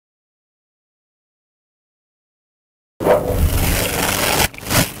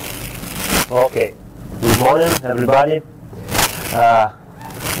Okay. Good morning, everybody. The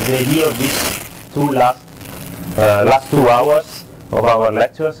idea of these last 2 hours of our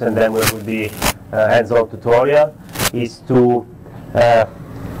lectures, and then we will be hands-on tutorial, is to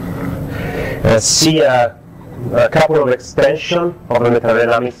see a couple of extensions of the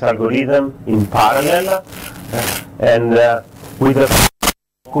metadynamics algorithm in parallel, and with a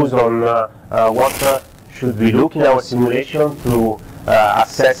focus on what should we look in our simulation to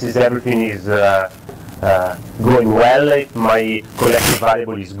assess if everything is going well, if my collective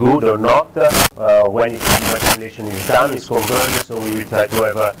variable is good or not, when my simulation is done, is converged, so we will try to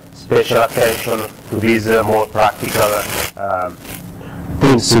have a special attention to these more practical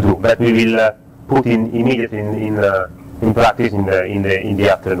things to do that we will put in immediately in practice in the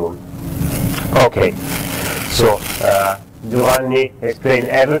afternoon. Okay, so Giovanni explained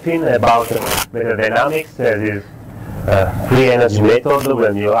everything about metadynamics. There is free energy method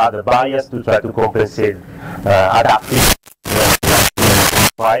when you add a bias to try to compensate adaptive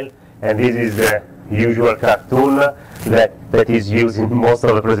file, and this is the usual cartoon that is used in most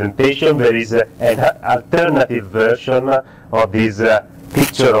of the presentation. There is an alternative version of this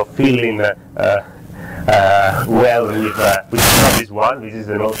picture of filling well with not this one. This is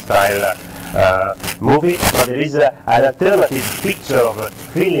an old style movie, but there is an alternative picture of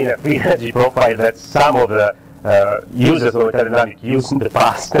filling a free energy profile that some of the users of metadynamics used in the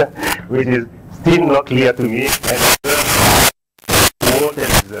past, which is still not clear to me, and water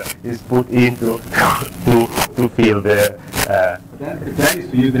is put into to fill the. The plan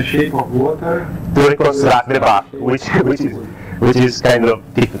is to use the shape of water to reconstruct the bath, which is kind of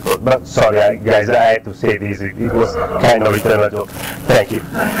difficult. But sorry, guys, I had to say this. It was kind of internal joke. Thank you.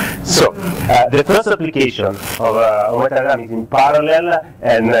 So the first application of metadynamics in parallel,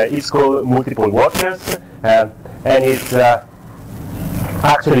 and it's called multiple workers, and it's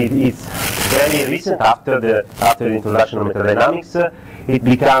actually it's very recent after the introduction of metadynamics. It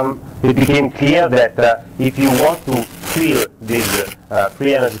became clear that if you want to fill this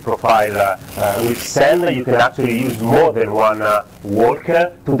free energy profile with sand, you can actually use more than one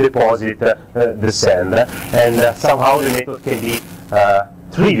worker to deposit the sand, and somehow the method can be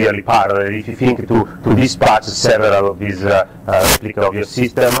trivially parallel if you think to dispatch several of these replica of your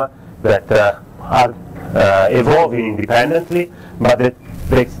system that are evolving independently, but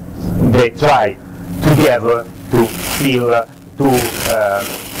they try together to fill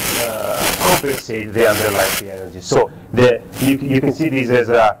compensate the underlying free energy. So you can see this as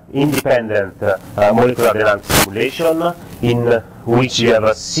an independent molecular dynamics simulation in which you have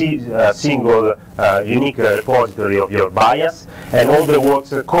a single unique repository of your bias, and all the works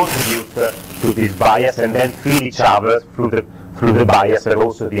contribute to this bias and then fill each other through the bias, and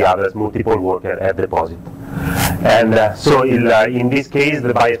also the others multiple workers at deposit. And so in this case,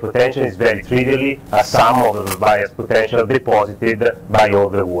 the bias potential is very trivially a sum of the bias potential deposited by all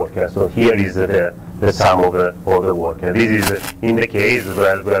the workers. So here is the sum of all the workers. This is in the case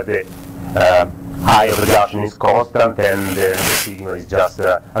where the I of the Gaussian is constant, and the sigma is just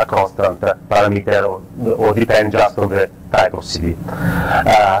a constant parameter, or depends just on the type of CV.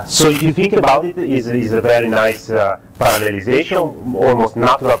 So if you think about it, is a very nice parallelization, almost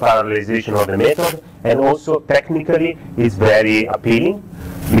natural parallelization of the method, and also technically it's very appealing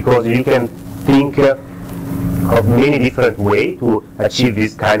because you can think of many different ways to achieve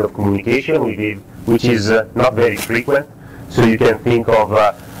this kind of communication, which is not very frequent. So you can think of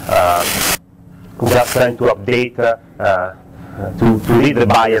just trying to update, to read the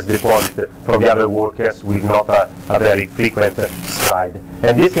bias deposit from the other workers with not a very frequent slide.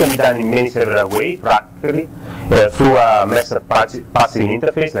 And this can be done in several ways, practically, through a method passing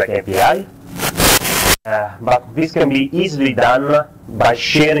interface like API. But this can be easily done by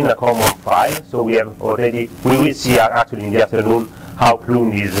sharing a common file. So we will see actually in the afternoon how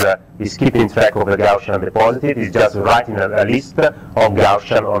Plum is keeping track of the Gaussian deposited. It's just writing a list of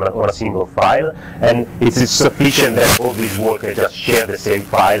Gaussian on a single file, and it's sufficient that all these workers just share the same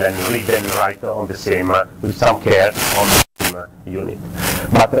file and read and write on the same, with some care, on the same unit.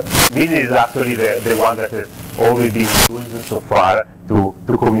 But this is actually the one that has always been used so far to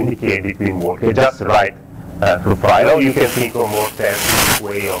communicate between workers. Just write through file, or you can think of more fancy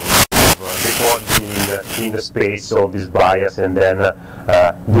way of depositing in the space of this bias, and then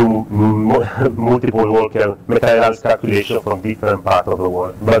do multiple worker metadynamics calculation from different parts of the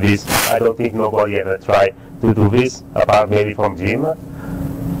world. But this, I don't think nobody ever tried to do this, apart maybe from Jim,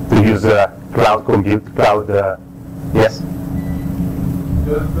 to use cloud compute, yes?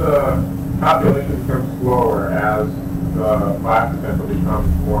 Does the calculation become slower as the bias potential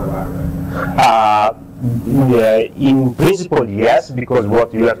becomes more elaborate? in principle, yes, because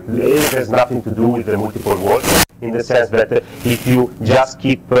what you have, it has nothing to do with the multiple workers, in the sense that if you just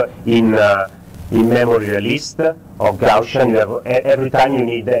keep in memory a list of Gaussian, you have every time you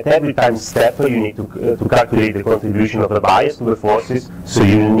need, at every time step you need to calculate the contribution of the bias to the forces, so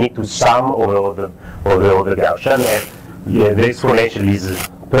you need to sum all the Gaussian, and the exponential is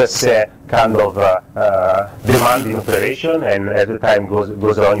per se kind of demanding operation, and as the time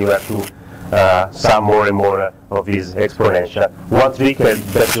goes on you have to sum more and more of this exponential. One trick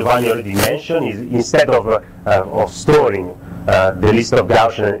that Giovanni already mentioned is, instead of storing the list of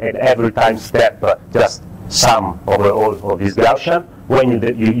Gaussian at every time step, just sum over all of these Gaussian. When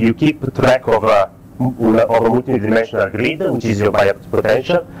you keep track of a multidimensional grid, which is your bias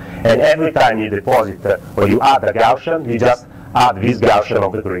potential, and every time you deposit or you add a Gaussian, you just add this Gaussian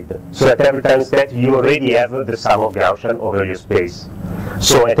of the grid. So at every time step, you already have the sum of Gaussian over your space.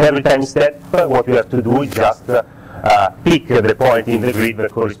 So at every time step, what you have to do is just pick the point in the grid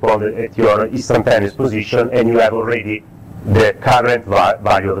that corresponds at your instantaneous position, and you have already the current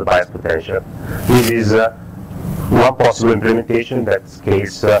value of the bias potential. This is one possible implementation that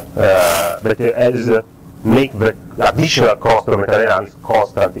scales, that make the additional cost of metadynamics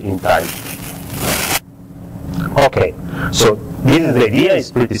constant in time. Okay, so this is the idea.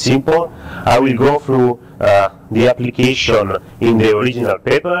 It's pretty simple. I will go through the application in the original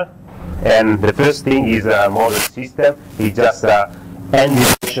paper, and the first thing is a model system. It's just an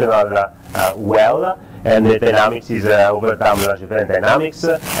n-dimensional well, and the dynamics is over-Dam large event dynamics,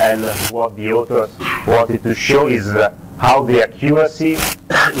 and what the authors wanted to show is how the accuracy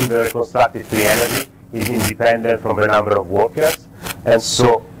in the reconstructed free energy is independent from the number of workers. And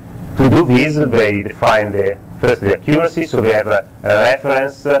so to do this, they define first the accuracy, so they have a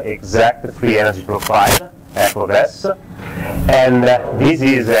reference exact free energy profile, f of s, and this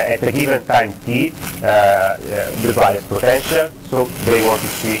is at a given time t, the bias potential, so they want to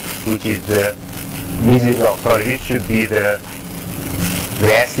see which is this should be the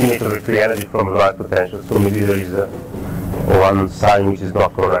estimate of the free energy from the bias potential, so maybe there is one sign which is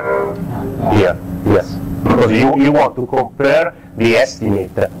not correct. Here, yes. Because you want to compare the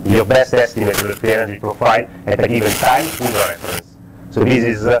estimate, your best estimate of the free energy profile at a given time to the reference. So this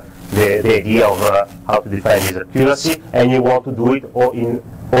is the idea of how to define this accuracy, and you want to do it in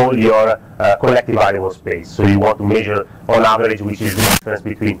all your collective variable space. So you want to measure on average, which is the difference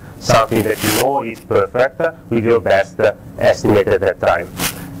between something that you know is perfect with your best estimate at that time.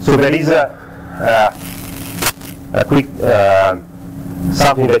 So there is a quick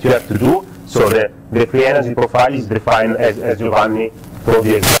something that you have to do. So the free energy profile is defined as Giovanni told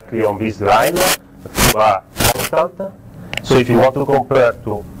you exactly on this line, through a constant. So if you want to compare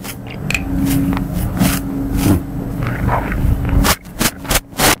to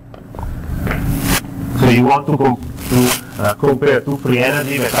compare two free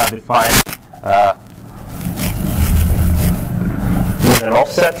energy that are defined with an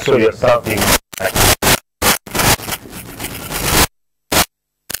offset, so you're starting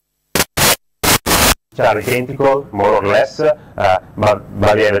which are identical, more or less, but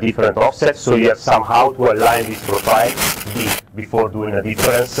they have a different offset, so you have somehow to align this profile before doing a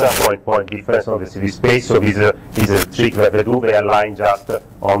difference, point difference on the CD space. So this is a trick that they do. They align just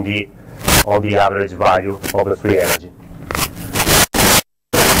on the average value of the free energy.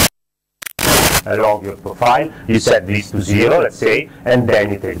 Along your profile, you set this to 0, let's say, and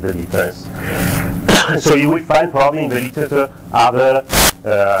then you take the difference. So you will find probably in the literature other,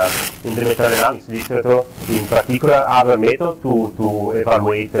 in the metadynamics literature in particular, other method to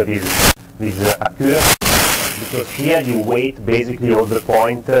evaluate this accuracy, because here you weight basically all the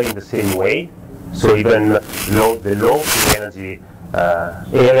points in the same way. So even the low free energy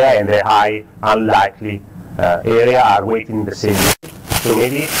area and the high unlikely area are weighted in the same way. So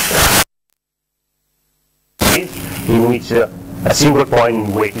maybe in which a single point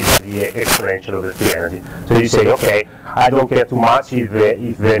weighted by the exponential of the free energy. So you say, okay, I don't care too much if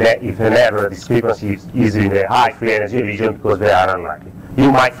an error discrepancy is in the high free energy region because they are unlikely.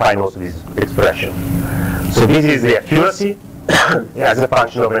 You might find also this expression. So this is the accuracy as a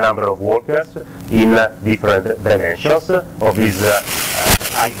function of the number of workers in different dimensions of this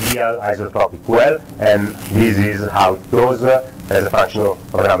ideal isotropic well, and this is how it goes as a function of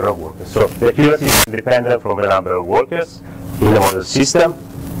the number of workers. So the accuracy is independent from the number of workers in the model system.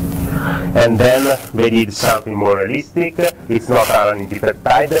 And then they did something more realistic. It's not an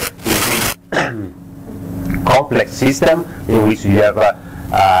peptide, it's a complex system in which you have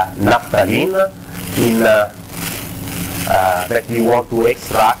naphthalene that you want to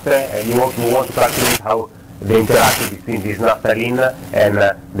extract, and you want to calculate how the interaction between this naphthalene and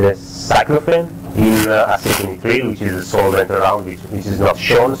the cyclophane in acetylnitrile, which is a solvent around, which is not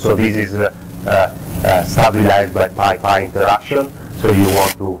shown. So this is stabilized by pi-pi interaction. So you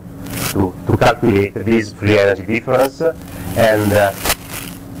want to calculate this free energy difference and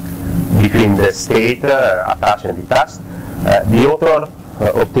between the state attached and detached. The author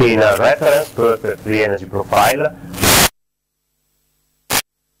obtained a reference perfect free energy profile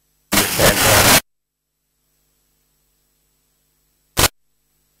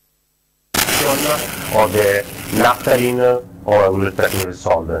of the naphthalene or ultrapure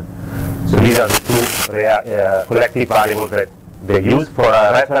solvent. So these are the two collective variables that they use for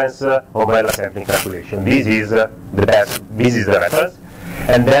a reference umbrella sampling calculation. This is the best. This is the reference,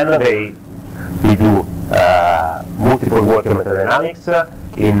 and then they do multiple worker metadynamics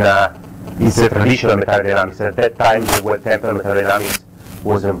it's a traditional metadynamics. At that time, the well-tempered metadynamics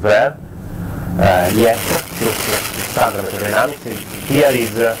wasn't there yet. So the standard metadynamics. Here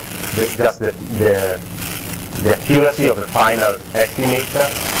is just the accuracy of the final estimate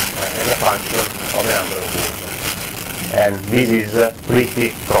as a function of the number of workers. And this is pretty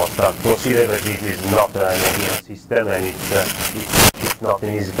constant. Consider that this is not an ideal system, and it's not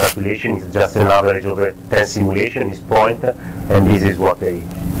an easy calculation. It's just an average of 10 simulations, this point, and this is what they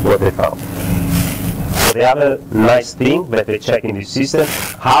found. So the other nice thing that they check in this system,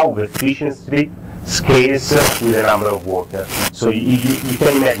 how the efficiency scales with the number of workers. So you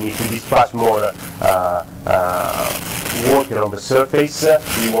can imagine if you dispatch more workers on the surface,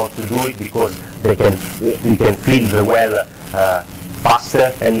 you want to do it because you can fill the well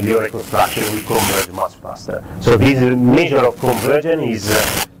faster, and your reconstruction will converge much faster. So this measure of conversion is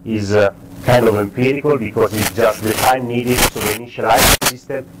kind of empirical, because it's just the time needed to initialize the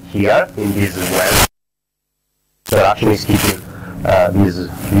system here in this well. Interaction is keeping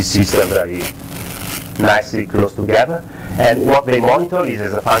this system very nicely close together, and what they monitor is,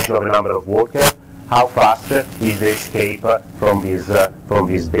 as a function of the number of workers, how fast is the escape from this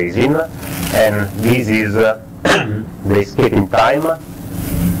basin, and this is the escaping time,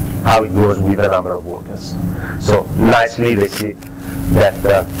 how it goes with the number of workers. So nicely they see that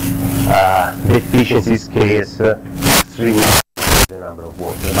the efficiency scales extremely the number of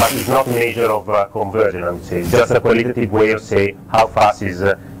workers, but it's not a measure of conversion. I would say it's just a qualitative way of saying how fast is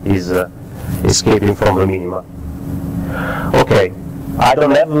escaping from the minima. Okay, I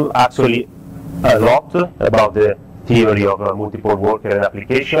don't have actually a lot about the theory of multiple worker and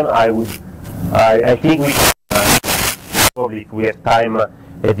application. I think we probably, if we have time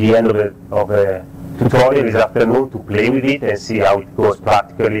at the end of the tutorial this afternoon, to play with it and see how it goes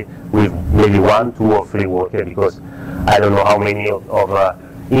practically with maybe 1, 2, or 3 workers, because I don't know how many of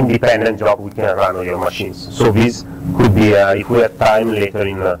independent jobs we can run on your machines. So this could be, if we have time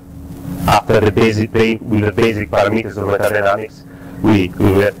later after the basic with the basic parameters of metadynamics, we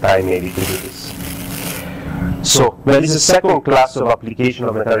will have time maybe to do this. So there is a second class of application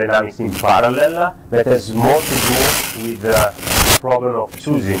of metadynamics in parallel that has more to do with the problem of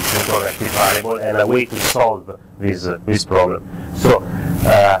choosing the corrective variable and a way to solve this problem. So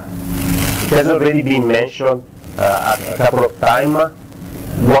it has already been mentioned a couple of times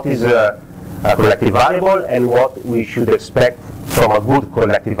what is a collective variable and what we should expect from a good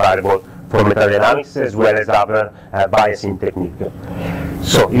collective variable for metadynamics, as well as other biasing technique.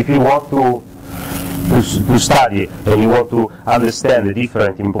 So if you want to study and you want to understand the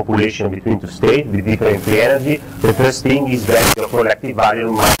difference in population between two states, the different free energy, the first thing is that your collective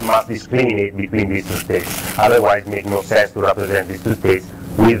variable must discriminate between these two states. Otherwise, it makes no sense to represent these two states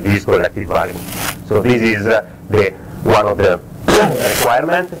with this collective variable. So this is one of the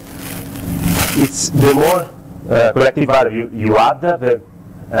requirements. It's the more collective variable you add,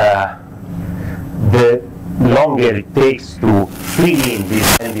 the longer it takes to fill in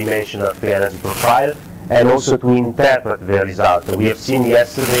this n-dimensional free energy profile and also to interpret the result. We have seen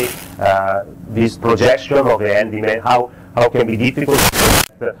yesterday this projection of the n-dimension, how can be difficult to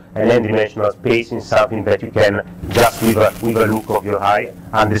project an n-dimensional space in something that you can just with a look of your eye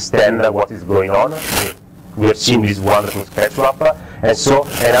understand what is going on. We have seen this wonderful sketchup. And so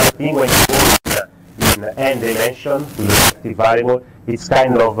another thing, when you go in n dimension to the collective variable, it's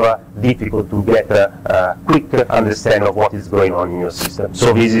kind of difficult to get a quick understanding of what is going on in your system.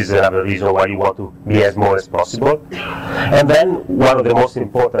 So this is another reason why you want to be as small as possible. And then one of the most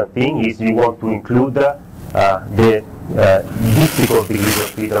important things is you want to include the difficult degrees of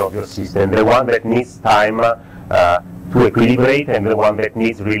freedom of your system, the one that needs time to equilibrate and the one that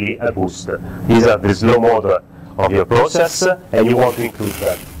needs really a boost. These are the slow mode of your process, and you want to include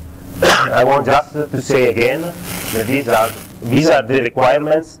that. I want just to say again that these are the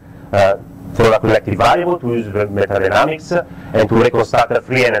requirements for a collective variable to use the metadynamics and to reconstruct a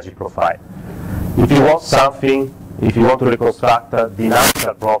free energy profile. If you want something, if you want to reconstruct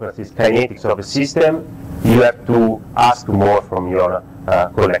dynamical properties, kinetics of a system, you have to ask more from your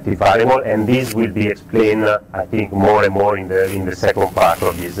collective variable, and this will be explained, I think, more and more in the second part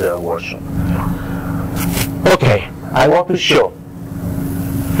of this workshop. Okay, I want to show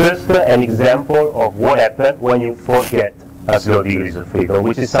first an example of what happens when you forget a slow degrees of freedom,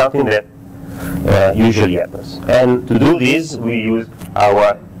 which is something that usually happens. And to do this, we use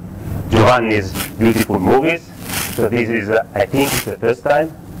our Giovanni's beautiful movies. So this is, I think, it's the first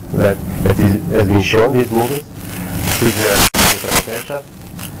time that has been shown, these movies. This is potential.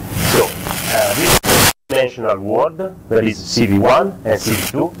 So this is a dimensional world, that is CV1 and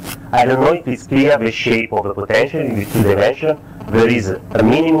CV2. I don't know if it's clear the shape of the potential in these two dimensions. There is a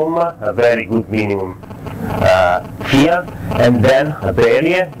minimum, a very good minimum here, and then a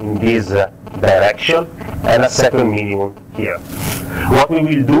barrier in this direction, and a second minimum here. What we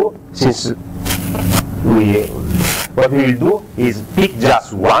will do, what we will do is pick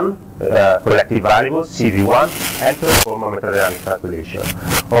just one collective variable, CV1, and perform a metadynamic calculation.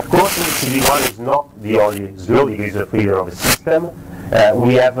 Of course, CV1 is not the only slow degrees of freedom of the system.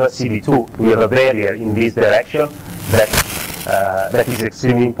 We have CV2. We have a barrier in this direction that is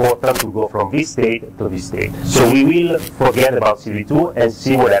extremely important to go from this state to this state. So we will forget about CV2 and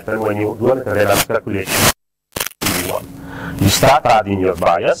see what happens when you do a metadynamic calculation. CV1. You start adding your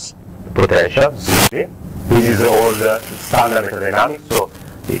bias, potential, CV. This is all the standard metadynamics, so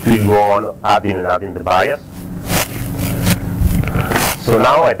it will go on adding and adding the bias. So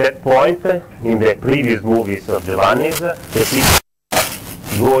now at that point, in the previous movies of Giovanni's, the CV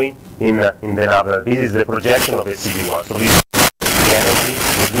is going in the number. This is the projection of the CV1. So this is the energy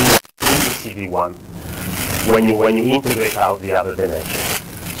within the CV1 when you integrate out the other dimensions.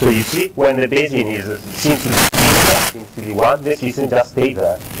 So you see, when the basin seems to be in CV1, the system just stays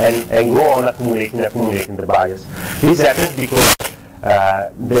there and go on accumulating the bias. This happens because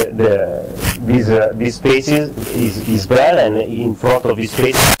this space is there, and in front of this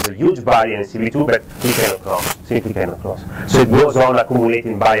space is a huge barrier in CV2, but we cannot cross, simply cannot cross. So it goes on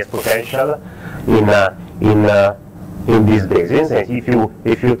accumulating bias potential in these basins, and if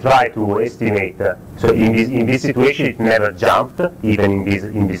you try to estimate, so in this situation it never jumped, even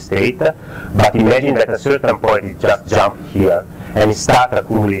in this state, but imagine that at a certain point it just jumped here, and it starts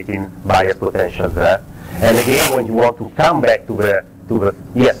accumulating bias potential there. And again, when you want to come back to the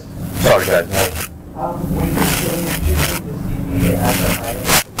yes, sorry guys. When you're doing the CV as a bias,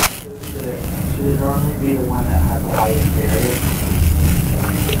 should it normally be the one that has the highest barrier?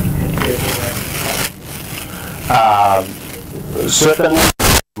 Certainly,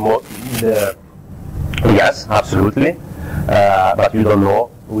 yes, absolutely, but you don't know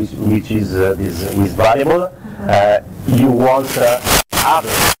which is this variable. You want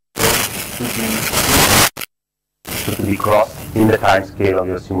others to be crossed in the time scale of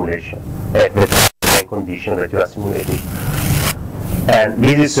your simulation, at the time condition that you are simulating. And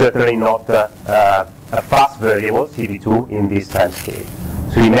this is certainly not a fast variable, CV2, in this time scale.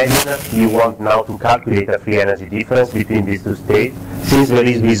 So imagine you want now to calculate a free energy difference between these two states. Since there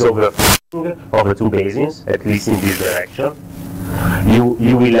is this overflowing of the two basins, at least in this direction,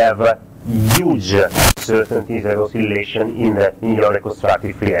 you will have huge uncertainties and oscillation in your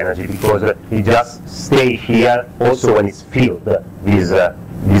reconstructive free energy, because it just stays here also when it's filled,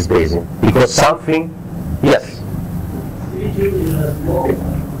 this basin. Because something, yes?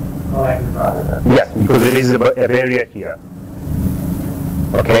 Yes, because there is a barrier here.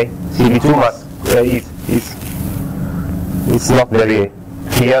 Okay, CV2 must, it's not very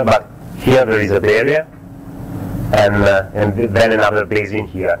clear, but here there is a barrier, and then another basin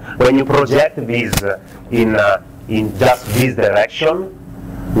here. When you project this in just this direction,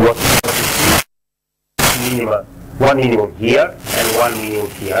 what you see, one minimum here and one minimum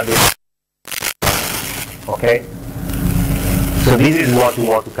here. Okay, so this is what you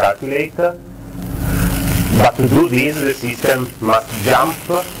want to calculate. But to do this, the system must jump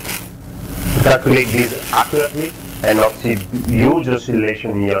to calculate this accurately and not see huge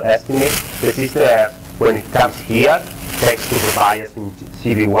oscillation in your estimate. The system, when it comes here, thanks to the bias in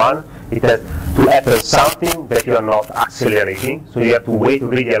CV1, it has to happen something that you are not accelerating. So you have to wait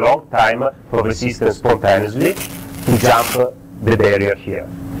really a long time for the system spontaneously to jump the barrier here.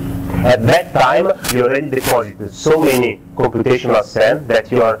 At that time, you already deposited so many computational sand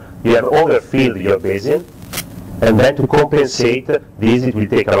that you have overfilled your basin. And then to compensate this, it will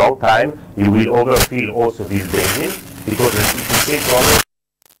take a long time. You will overfill also this basin, because it's the same problem.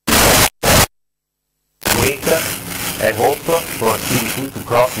 Wait and hope for CV2 to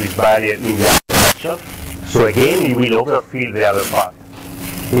cross this barrier in the other direction. So again, you will overfill the other part.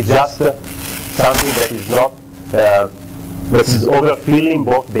 It's just something that is not, that is overfilling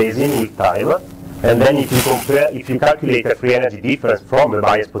both basins with time. And then if you compare, if you calculate a free energy difference from the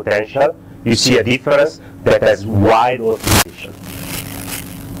bias potential, you see a difference that has wide oscillation.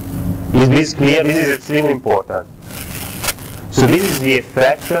 Is this clear? This is extremely important. So this is the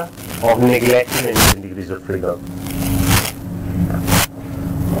effect of neglecting and using degrees of freedom.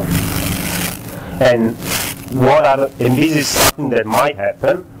 And this is something that might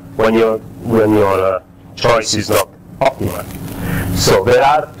happen when your choice is not optimal. So there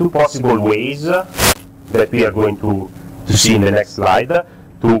are two possible ways that we are going to see in the next slide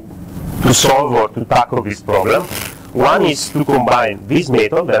to solve or to tackle this problem. One is to combine this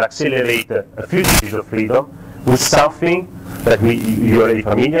method that accelerates a few degrees of freedom with something that you're already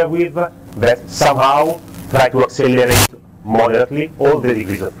familiar with, that somehow try to accelerate moderately all the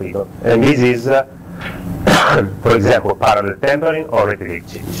degrees of freedom. And this is, for example, parallel tempering or replica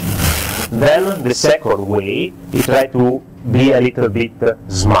exchange. Then the second way is try to be a little bit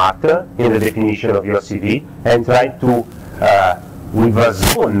smarter in the definition of your CV and try to, with a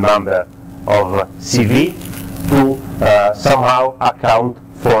small number of CV, to somehow account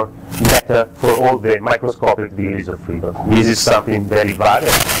for better for all the microscopic degrees of freedom. This is something very vague at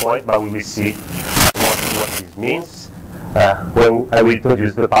this point, but we will see what this means when I will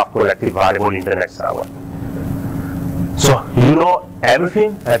introduce the path corrective variable in the next hour. So you know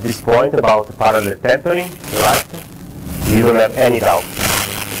everything at this point about parallel tempering, right? You don't have any doubt.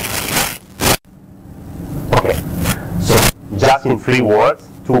 Okay, so just in 2 words,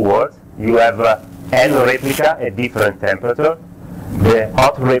 you have N replica at different temperature. The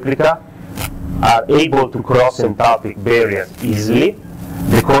hot replica are able to cross enthalpic barriers easily.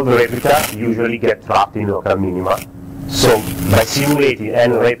 The cold replica usually get trapped in local minima. So by simulating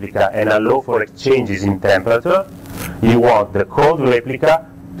N replica and allow for exchanges in temperature, you want the cold replica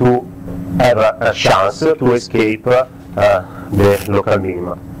to have a chance to escape the local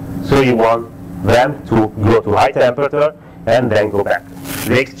minima. So you want them to go to high temperature and then go back.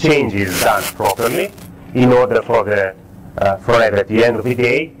 The exchange is done properly in order for have at the end of the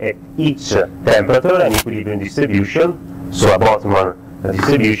day at each temperature an equilibrium distribution, so a Boltzmann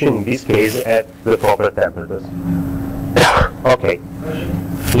distribution in this case at the proper temperatures. Okay.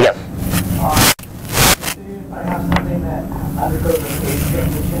 Yes. I have something that undergoes a phase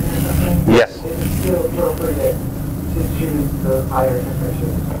transition or something. Yes. Is it still appropriate to choose those higher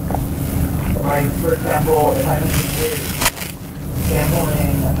temperatures? Like, for example, if I'm interested in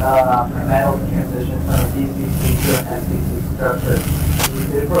sampling a metal transition from a DCC to an SCC structure, is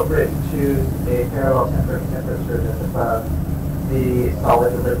it appropriate to choose a parallel temperature that's above the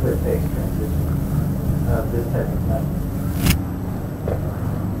solid to liquid phase transition of this type of metal?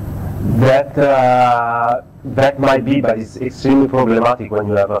 That might be, but it's extremely problematic when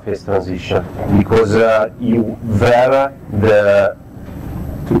you have a phase transition, because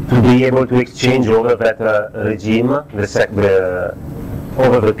to be able to exchange over that regime,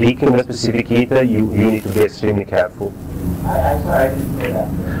 over the peak in the specific heat, you need to be extremely careful. I'm sorry, I didn't say that.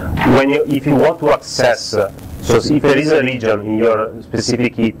 If you want to access, so if there is a region in your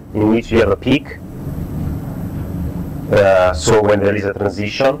specific heat in which you have a peak, so when there is a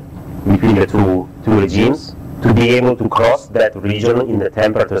transition between the two regimes, to be able to cross that region in the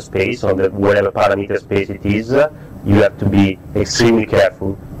temperature space, on the whatever parameter space it is, you have to be extremely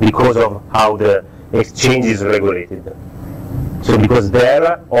careful because of how the exchange is regulated. So because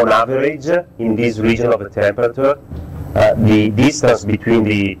there, on average, in this region of the temperature, the distance between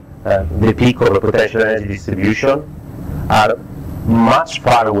the peak of the potential energy distribution are much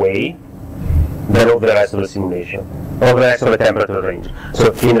far away than of the rest of the simulation, of the rest of the temperature range.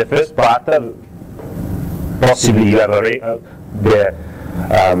 So in the first part, possibly you have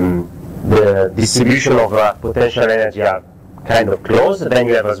the distribution of potential energy are kind of close, then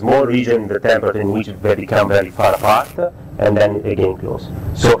you have a small region in the temperature in which they become very far apart, and then again close.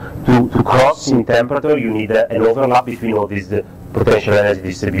 So to cross in temperature, you need an overlap between all these potential energy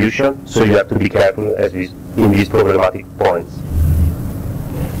distribution, so you have to be careful in these problematic points.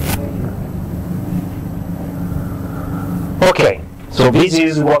 Okay, so this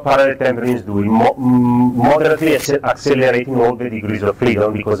is what parallel tempering is doing, moderately accelerating all the degrees of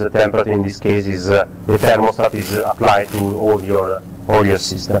freedom, because the temperature in this case is, the thermostat is applied to all your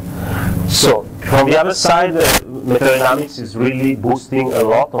system. So, from the other side, metadynamics is really boosting a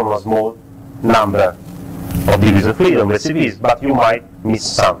lot on a small number of degrees of freedom, recipes, but you might miss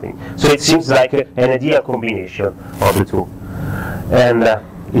something. So it seems like an ideal combination of the two. And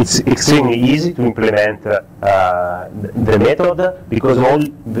it's extremely easy to implement the method, because all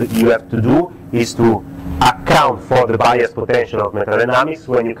you have to do is to account for the bias potential of metadynamics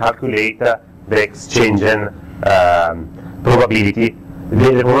when you calculate the exchanging probability,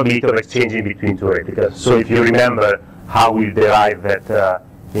 the probability of exchanging between two replicas. So if you remember how we derived that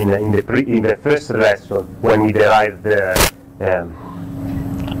in the first lesson, when we derived the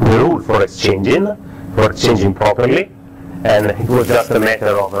rule for exchanging properly, and it was just a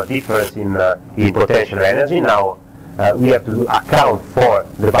matter of a difference in potential energy. Now we have to account for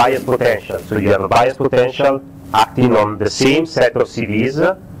the bias potential. So you have a bias potential acting on the same set of CVs,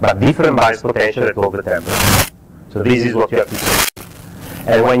 but different bias potential at all the temperatures. So this is what you have to do.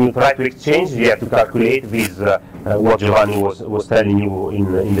 And when you try to exchange, you have to calculate with what Giovanni was telling you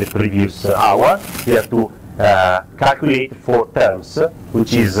in the previous hour. You have to calculate 4 terms,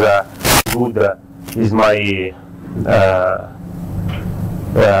 which is good, is my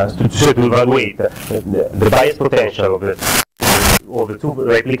to evaluate the bias potential of the two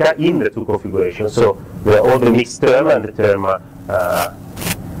replica in the two configurations. So all the mixed term and the term,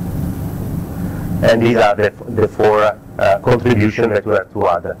 and these are the 4 contributions that we have to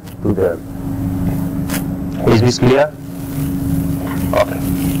add to them. Is this clear? Okay.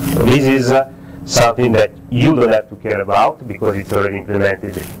 So this is something that you don't have to care about because it's already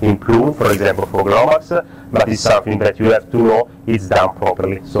implemented in Plume, for example, for Glomax, but it's something that you have to know it's done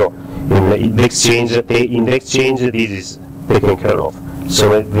properly. So in the exchange, this is taken care of.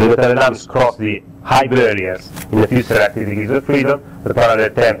 So the metadynamics cross the high barriers in a few selected degrees of freedom. The parallel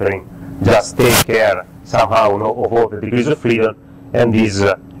tempering just takes care somehow of all the degrees of freedom, and this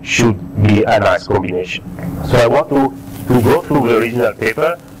should be a nice combination. So I want to go through the original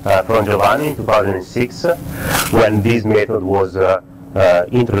paper from Giovanni in 2006, when this method was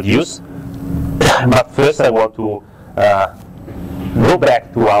introduced. But first I want to go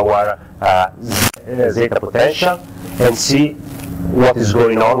back to our zeta potential and see what is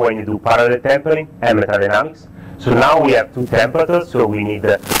going on when you do parallel tempering and metadynamics. So now we have 2 temperatures, so we need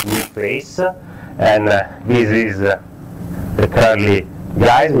a new phase, and this is the curly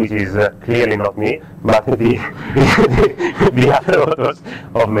guys, which is clearly not me, but the other authors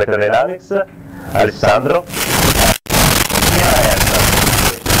of metadynamics, Alessandro. Here I have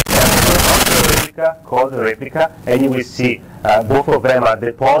a replica called replica, and you will see both of them are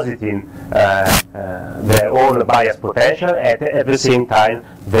depositing their own bias potential, at the same time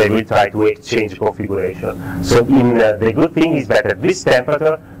they will try to exchange configuration. So the good thing is that at this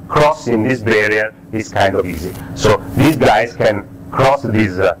temperature, crossing this barrier is kind of easy. So these guys can cross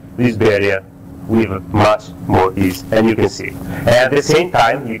this barrier with much more ease, and you can see. And at the same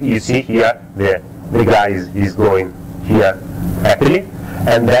time, you see here the guy is going here happily,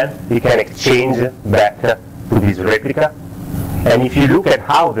 and then he can exchange back to this replica. And if you look at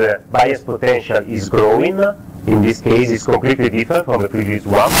how the bias potential is growing, in this case it's completely different from the previous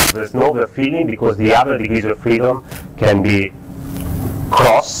one. There's no overfilling because the other degrees of freedom can be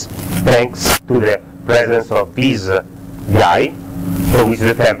crossed thanks to the presence of this guy, for which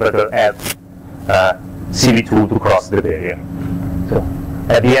the temperature adds CV2 to cross the barrier. So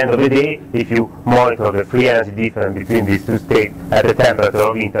at the end of the day, if you monitor the free energy difference between these two states at the temperature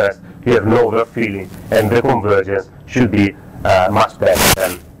of interest, you have no overfilling, and the convergence should be much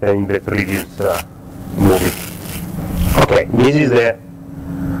better than in the previous movie. Okay, this is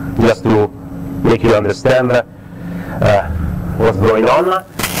just to make you understand what's going on.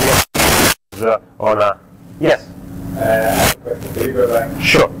 Yes? Can you go back?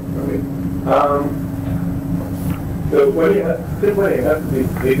 Sure. Okay. So when you have this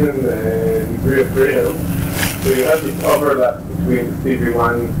hidden degree of freedom, so you have this overlap between the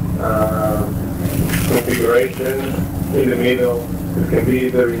CV1 configuration in the middle. It can be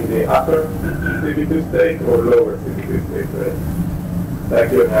either in the upper CV2 state or lower CV2 state, right?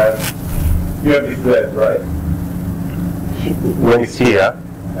 Like you have this Z, right? When it's here?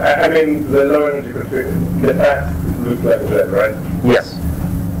 I mean, the low energy configuration, the X looks like Z, right? Yes.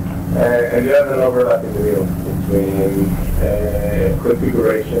 And you have an overlap in the middle between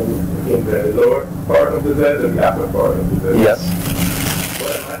configuration in the lower part of the Z and the upper part of the Z. Yes.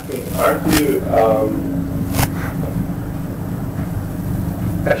 What I'm asking, aren't you,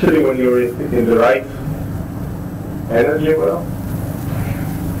 actually when you're in the right energy well,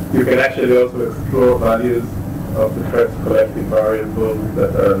 you can actually also explore values of the first collective variables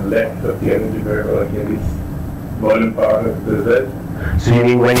that are left of the energy variable, like in this volume part of the Z. So you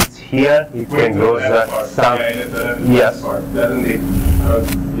mean when it's here, it can go some... Yes. Doesn't it cause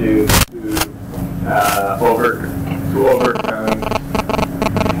you to overcome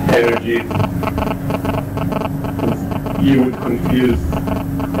energy? You would confuse.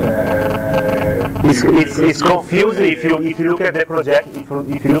 It's confusing if you look at the project. If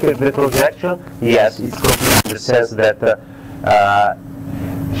you look at the projection, yes, it's confusing in the sense that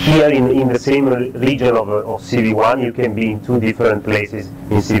here in the same region of CV1, you can be in two different places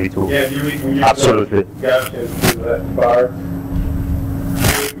in CV2. Yeah, you absolutely. Gaussians to the left part.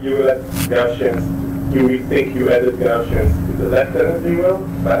 You let Gaussians. You will think you added Gaussians to the left energy well,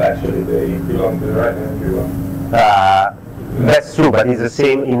 but actually they belong to the right energy well. That's true, but it's the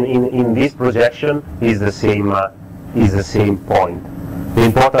same in this projection. Is the same point. The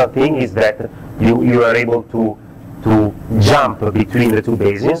important thing is that you are able to jump between the two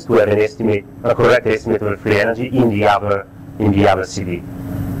basins to have a correct estimate of the free energy in the other CV.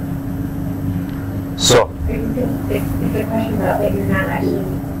 So. It's a question about that you're not actually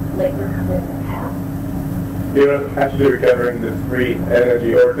like recovering the path. You're not actually recovering the free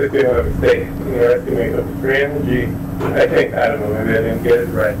energy, or if you have a mistake in your estimate of the free energy. I don't know, maybe I didn't get it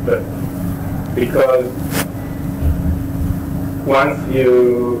right, but because once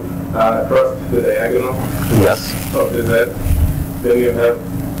you cross the diagonal yes. of the Z, then you have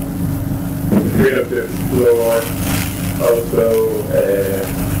the grid of the explore also,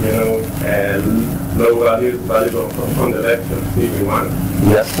 low values valuable from the left of CV1.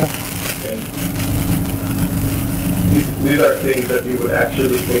 Yes. And these are things that you would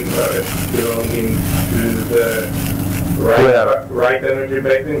actually think about if you don't mean to the right energy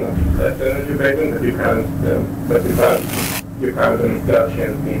basin or left energy basin, but you can't them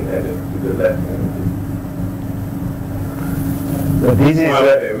Gaussians being added to the left energy.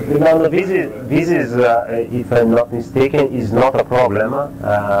 This is if I'm not mistaken, is not a problem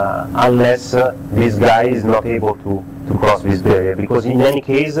unless this guy is not able to cross this barrier, because in any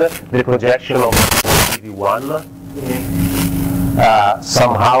case the projection of CV1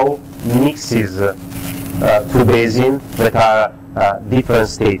 somehow mixes two basins that are different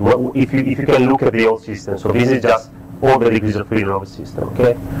state. If you can look at the old system, so this is just all the degrees of freedom of the system,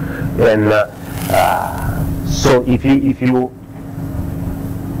 okay? And so if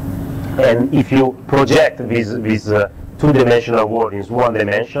you project this two-dimensional world in one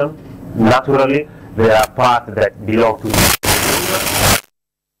dimension, naturally there are parts that belong to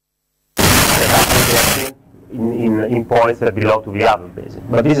in points that belong to the other basin.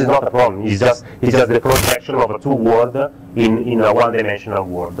 But this is not a problem. It's just the projection of a two world in a one-dimensional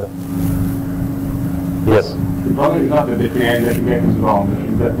world. Yes. The problem is not that the free energy that is wrong,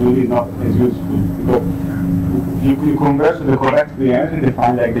 it's that really not as useful. Because you convert to the correct free energy, they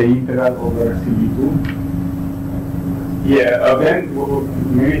find like the integral over CV2. Yeah, then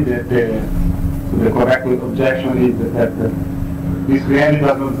maybe the correct objection is that this free energy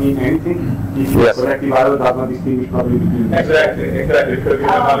does not mean anything if the collective value does not distinguish properly between them. Exactly, because you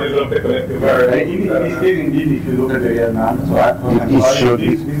have values of the collective variable. In this case, indeed, if you look at the real number, so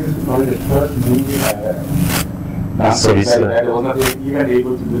this is probably the first movie that was not even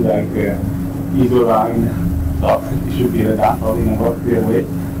able to do like isoline stuff. It should be done probably in a more clear way.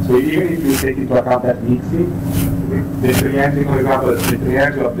 So even if you take into account that mixing, the free energy, for example, the free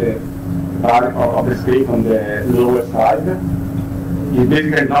energy of the state on the lower side is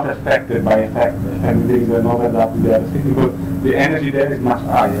basically not affected by effect, and there is an overlap with the other state because the energy there is much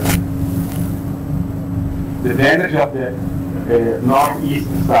higher. The energy of the northeast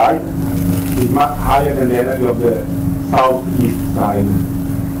side is much higher than the energy of the southeast side.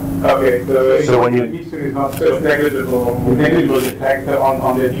 Okay, so when you is not so negligible. Negligible effect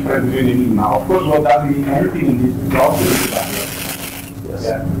on the difference between the mean. Now, of course, what doesn't mean anything in this job is the barrier. yes.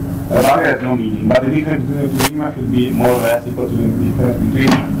 Yeah. The barrier has no meaning, but the difference between the two minima should be more or less equal to the difference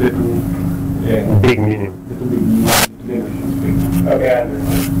between the two big meaning. The two big minima. Okay, I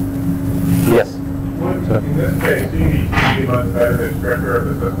understand. Yes. In this case, you need CV1 better than structure of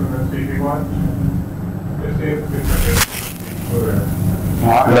the system than CV1. It seems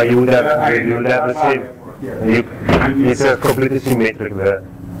No, you would have the same. It's a completely symmetric there.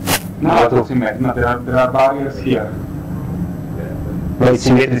 No, it's not symmetric. No, there are barriers here. No, it's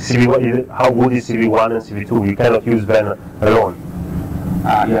symmetric. CV1. How good is CV1 and CV2? You cannot use them alone.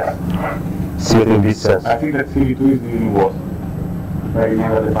 Yes. Symmetry in this sense. I think that CV2 is even worse. If I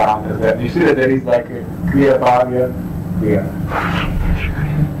remember the parameters there. You see that there is like a clear barrier here.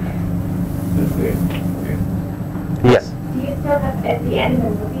 That's it. Yes. Do you still have, at the end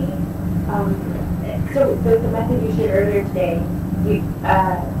of the movie, so the method you showed earlier today,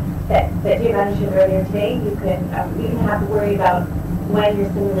 that Giovanni showed earlier today, you didn't have to worry about when your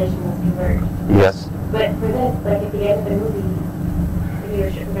simulation was converged. Yes. But for this, like at the end of the movie, when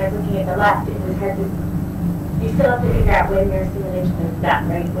you're looking at the left, it was hard to, you still have to figure out when your simulation is done,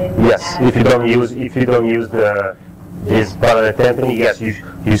 right? When Yes. If you don't use this parallel tempering, yes, you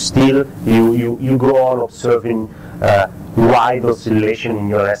still go on observing wide oscillation in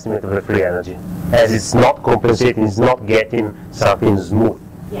your estimate of the free energy, as it's not compensating, it's not getting something smooth.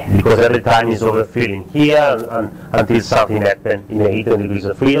 Yeah. Because every time is overfilling here until something happens in 80 degrees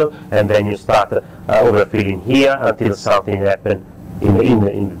of freedom, and then you start overfilling here until something happens in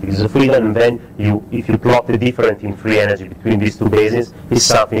the degrees of freedom, and then if you plot the difference in free energy between these two basins, is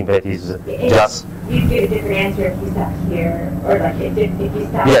something that is just... You get a different answer if you stop here, or like if you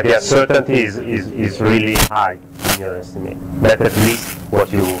stop... Yeah, the uncertainty is really high in your estimate. That's at least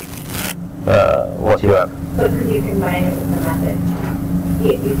what you have. But could you combine it with the method?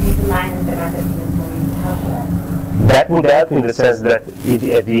 If you combine with the method, how should that? That would help in the sense that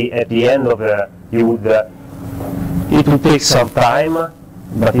at the end of it would take some time,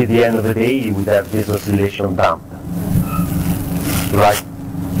 but at the end of the day you would have this oscillation dumped. Right?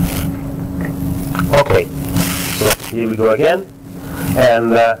 Okay, so here we go again.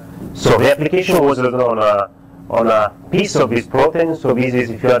 And so the application was on a piece of this protein. So this is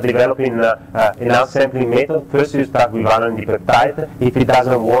if you are developing an unsampling method, first you start with RNA peptide. If it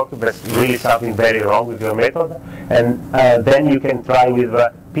doesn't work, there's really something very wrong with your method. And then you can try with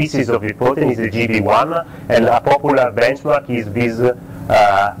pieces of the protein, is the GB1, and a popular benchmark is this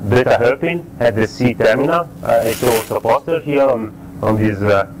beta herpin at the C terminal. It's also posted here on this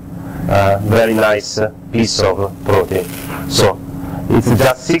very nice piece of protein. So it's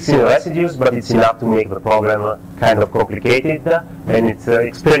just 16 residues, but it's enough to make the problem kind of complicated. And it's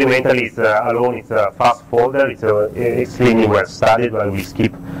experimentally, it's alone, it's a fast folder. It's extremely well studied, but we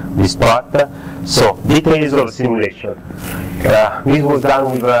skip this part. So details of the simulation. This was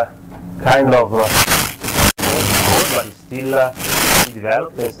done with a kind of code, but it's still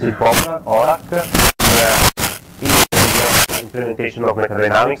developed and still popular. ORAC. Implementation of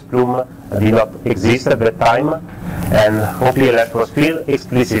metadynamics. Plume did not exist at that time, and hopefully electrosphere,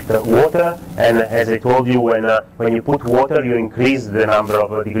 explicit water, and as I told you, when you put water, you increase the number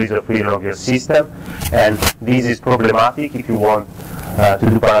of degrees of freedom of your system, and this is problematic if you want to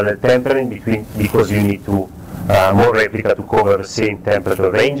do parallel tempering because you need to more replica to cover the same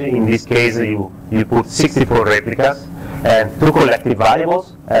temperature range. In this case, you put 64 replicas, and two collective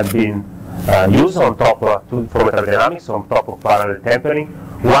variables have been used on top for metadynamics on top of parallel tempering.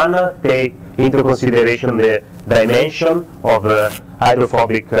 One, take into consideration the dimension of the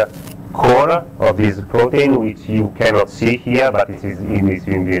hydrophobic core of this protein, which you cannot see here, but it is in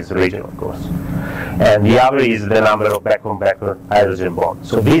this region, of course. And the other is the number of back-on-back hydrogen bonds.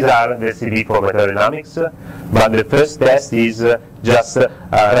 So these are the CV for metadynamics, but the first test is just a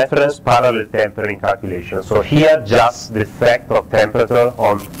reference parallel tempering calculation. So here, just the effect of temperature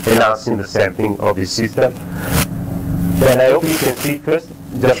on enhancing the sampling of the system. And I hope you can see first,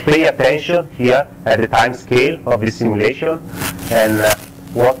 just pay attention here at the time scale of the simulation, and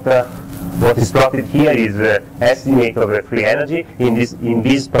what is plotted here is the estimate of the free energy. In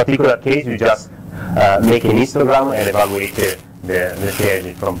this particular case, you just make an histogram and evaluate the free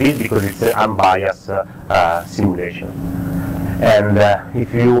energy from this because it's an unbiased simulation. And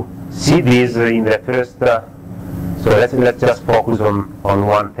if you see this in the first, so let's just focus on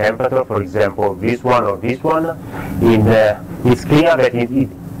one temperature, for example, this one or this one. It's clear that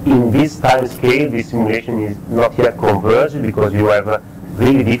in this time scale, this simulation is not yet converged because you have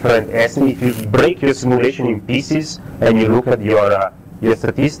really different estimates. If you break your simulation in pieces and you look at your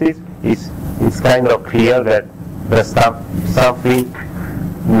statistics, it's kind of clear that there's something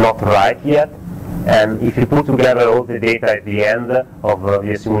not right yet. And if you put together all the data at the end of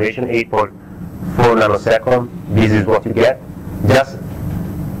your simulation, 8.4 nanoseconds, this is what you get. Just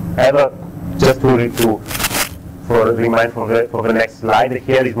to remind for the next slide,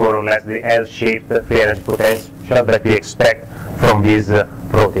 here is more or less the L-shaped free energy potential that we expect from this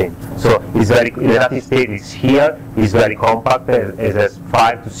protein. So it's the native state is here, is very compact, it has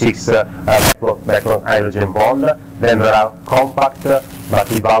 5 to 6 backbone hydrogen bond. Then there are compact but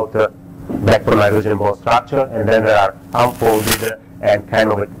without backbone hydrogen bond structure, and then there are unfolded and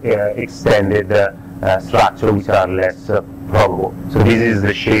kind of extended structure which are less probable. So this is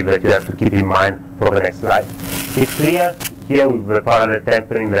the shape that you have to keep in mind for the next slide. It's clear here with the parallel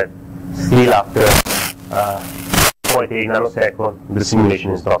tempering that still after 0.8 nanosecond the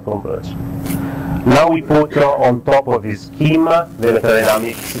simulation is not converged. Now we put on top of this schema the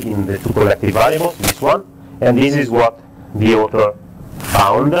metadynamics in the two collective variables, this one, and this is what the author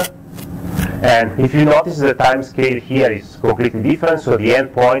found. And if you notice, the time scale here is completely different. So the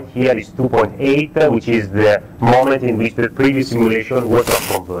end point here is 2.8, which is the moment in which the previous simulation was not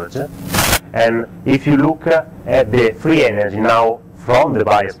converged. And if you look at the free energy now from the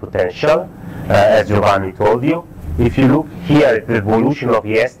bias potential, as Giovanni told you, if you look here at the evolution of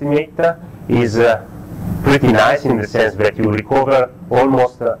the estimate, is pretty nice in the sense that you recover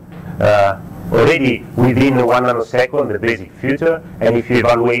almost already within 1 nanosecond the basic filter, and if you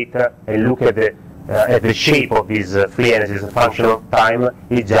evaluate and look at the shape of this free energy as a function of time,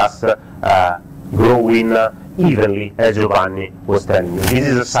 it just growing evenly, as Giovanni was telling me. This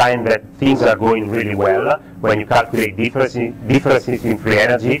is a sign that things are going really well when you calculate differences in free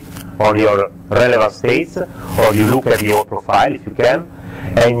energy on your relevant states, or you look at your profile if you can,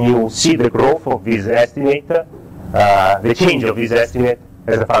 and you see the growth of this estimate, the change of this estimate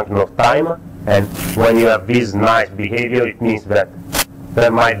as a function of time. And when you have this nice behavior, it means that there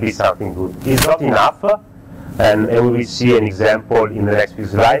might be something good. It's not enough, and we will see an example in the next few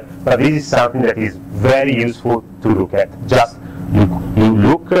slides, but this is something that is very useful to look at. Just you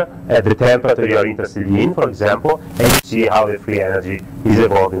look at the temperature you are interested in, for example, and you see how the free energy is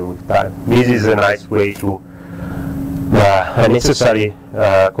evolving with time. This is a nice way to, a necessary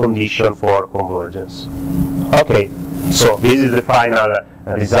condition for convergence. Okay, so this is the final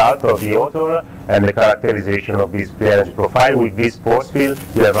result of the author and the characterization of this free energy profile. With this force field,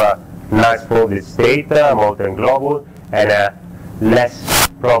 you have a nice folded state, molten globule, and a less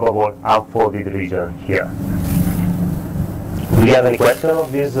probable unfolded region here. Do you have any question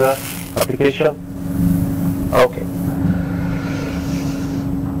of this application? Okay.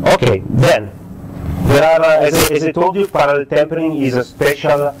 Okay, then there are, as I told you, parallel tempering is a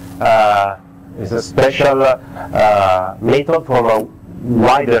special method from a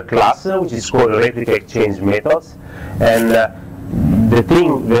wider class, which is called replica exchange methods, and the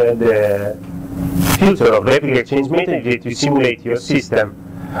future of replica exchange method is to simulate your system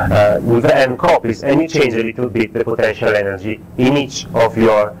with n copies, and you change a little bit the potential energy in each of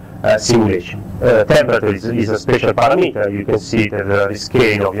your simulation. Temperature is a special parameter. You can see it as the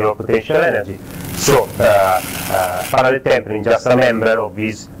scale of your potential energy. So parallel tempering is just a member of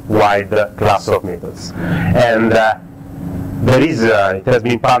this wide class of methods. And there is, it has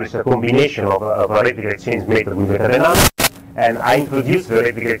been published a combination of a replica exchange method with metadynamics. And I introduced the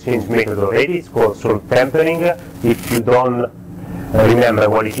replica exchange method already. It's called salt tempering. If you don't remember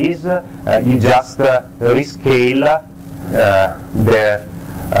what it is, you just rescale the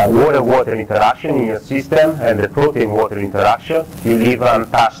water-water interaction in your system and the protein-water interaction. You leave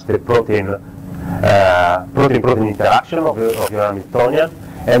untouched the protein-protein interaction of your Hamiltonian,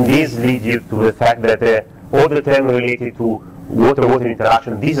 and this leads you to the fact that all the terms related to water-water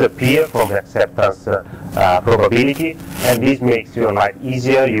interaction disappear from the acceptance probability, and this makes your life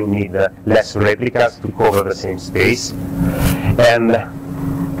easier. You need less replicas to cover the same space. And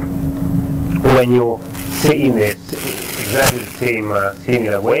when you say in exactly the same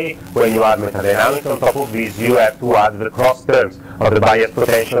similar way, when you add metadynamics on top of this, you have to add the cross terms of the bias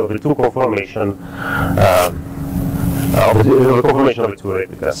potential of the two conformation of the two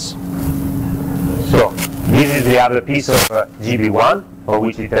replicas. So this is the other piece of GB1, on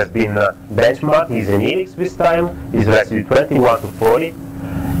which it has been benchmarked. Is an helix this time. Is residue 21 to 40,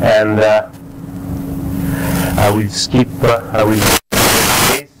 and I will skip. I will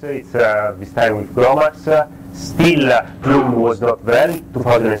this. It's this time with Gromax. Still, Plume was not there in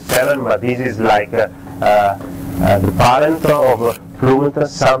 2007, but this is like the parent of Plume.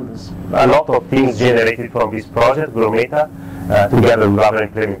 A lot of things generated from this project, Grometa, together with other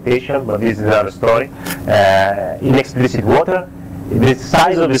implementation, but this is another story. In explicit water, the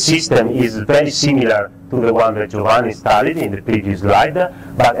size of the system is very similar to the one that Giovanni studied in the previous slide,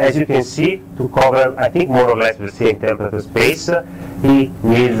 but as you can see, to cover, I think, more or less the same temperature space, he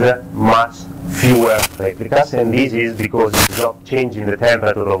needs much fewer replicas, and this is because it's not changing the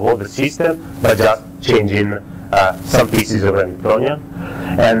temperature of all the system, but just changing some pieces of Hamiltonian.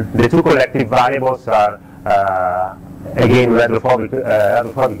 And the two collective variables are again hydrophobic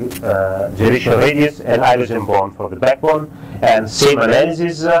gyration radius and hydrogen bond for the backbone. And same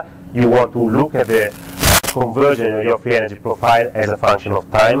analysis, you want to look at the conversion of your free energy profile as a function of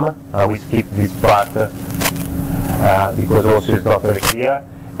time. We skip this part because also it's not very clear.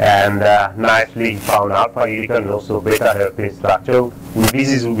 And nicely found alpha helical and also beta hairpin structure. This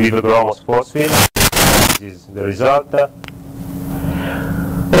is with the Gromos force field. This is the result.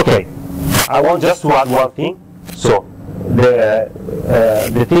 Okay, I want just to add one thing. So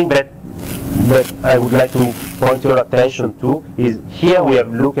the thing that I would like to point your attention to is here we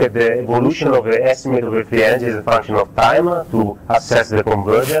have looked at the evolution of the estimate of the free energy as a function of time to assess the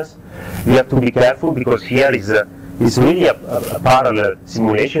convergence. You have to be careful because here is it's really a parallel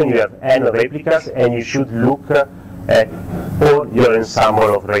simulation. You have n replicas, and you should look at all your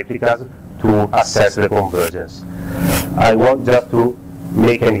ensemble of replicas to assess the convergence. I want just to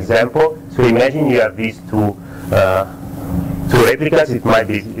make an example. So imagine you have these two replicas. It might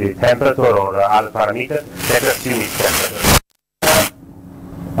be temperature or other parameter. Let's assume it's temperature.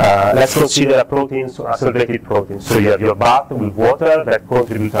 let's consider a protein, a saturated protein. So you have your bath with water that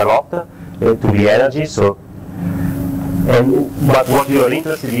contributes a lot to the energy. So, but what you are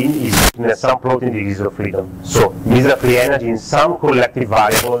interested in is in some protein degrees of freedom. So these are free energy in some collective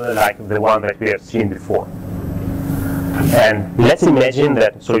variable like the one that we have seen before. And let's imagine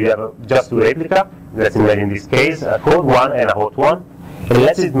that, so you have just two replica. Let's imagine in this case a cold one and a hot one. And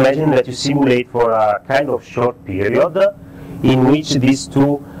let's imagine that you simulate for a kind of short period in which these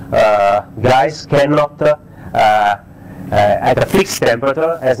two guys cannot, at a fixed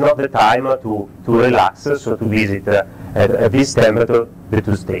temperature, has not the time to relax, so to visit at this temperature the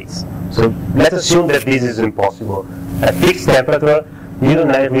two states. So let's assume that this is impossible. At fixed temperature, you don't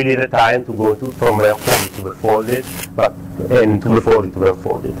have really the time to go from the unfolded to the folded, and to the folded to the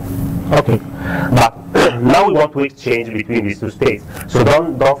unfolded. Okay, but now we want to exchange between these two states. So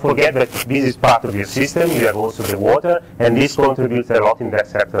don't forget that this is part of your system. You have also the water, and this contributes a lot in the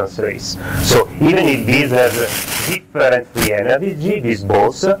acceptance race. So even if this has different free energy, these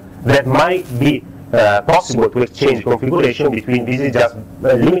balls, that might be possible to exchange configuration between. This is just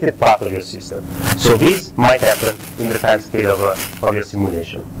a limited part of your system. So this might happen in the time scale of your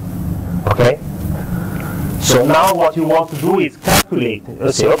simulation. Okay? So now what you want to do is calculate.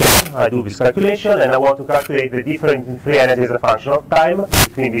 Let's say, okay, I do this calculation and I want to calculate the difference in free energy as a function of time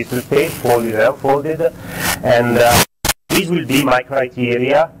between these two states, folded and unfolded. And this will be my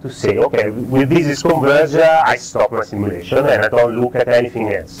criteria to say, okay, with this is converge, I stop my simulation and I don't look at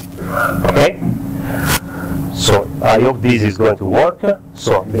anything else. Okay? So I hope this is going to work.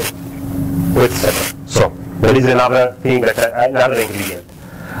 So wait a second. So there is another thing another ingredient.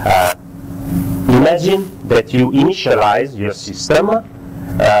 Imagine that you initialize your system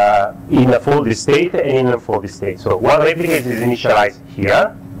in a folded state and in a unfolded state. So one replica is initialized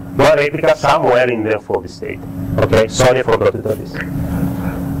here, one replica somewhere in the unfolded state. Okay, sorry I forgot to do this.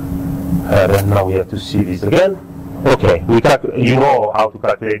 Now we have to see this again. Okay, you know how to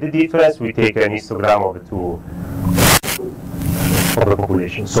calculate the difference. We take an histogram of the two of the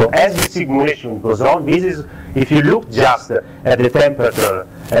population. So as the simulation goes on, this is, if you look just at the temperature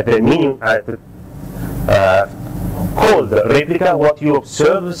at the minimum, at the cold replica, what you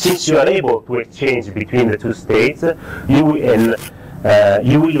observe, since you are able to exchange between the two states, you will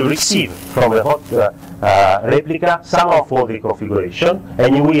receive from the hot replica some unfolded configuration,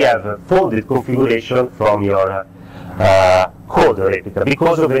 and you will have folded configuration from your cold replica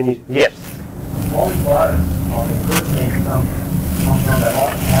because of any, yes.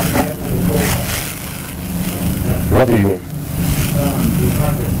 What do you mean?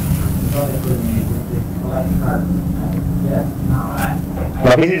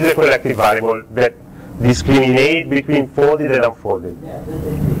 Now this is a collective variable that discriminates between folded and unfolded.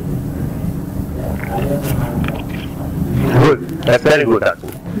 Good, that's very good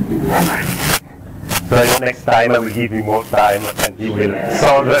actually. So next time I will give you more time and you will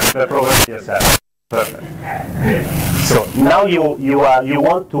solve the problem yourself. Perfect. So now you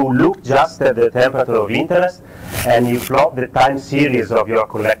want to look just at the temperature of interest, and you plot the time series of your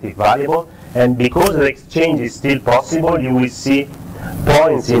collective variable, and because the exchange is still possible, you will see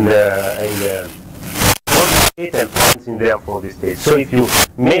points in the folded state and points in the unfolded state. So if you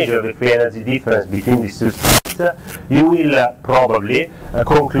measure the free energy difference between these two states, you will probably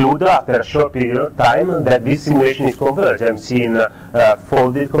conclude after a short period of time that this simulation is converged. I'm seeing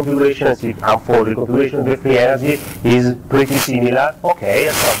folded configuration and see unfolded configuration. The free energy is pretty similar. Okay,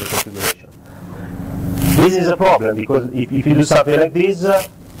 I solve the configuration. This is a problem because if you do something like this,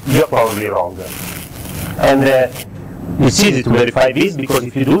 you're probably wrong. And it's easy to verify this because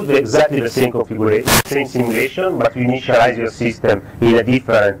if you do exactly the same configuration, the same simulation, but you initialize your system in a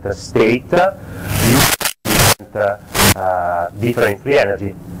different state, you different free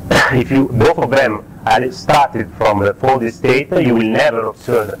energy. If both of them are started from the folded state, you will never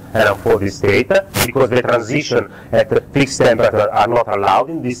observe an unfolded state because the transition at the fixed temperature are not allowed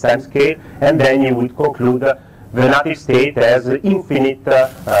in this time scale, and then you would conclude the native state has infinite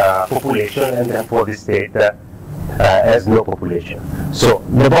population and the unfolded state has no population. So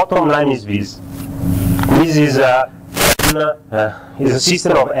the bottom line is this. This is a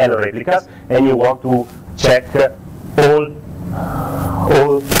system of n replicas, and you want to check all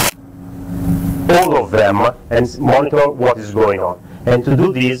of them and monitor what is going on. And to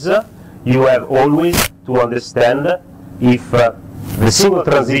do this, you have always to understand if the single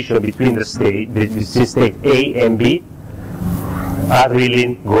transition between the state A and B are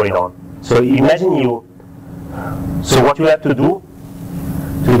really going on. So imagine so what you have to do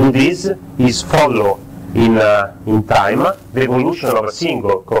this is follow in time the evolution of a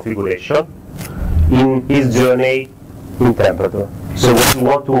single configuration in its journey in temperature. So when you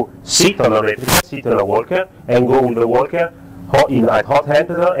want to sit on a replica, sit on a walker, and go with the walker at hot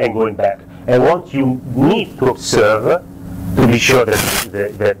temperature and going back. And what you need to observe to be sure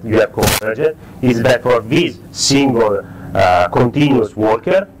that you have convergence is that for this single continuous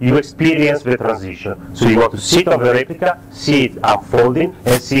walker, you experience the transition. So you want to sit on the replica, see it unfolding,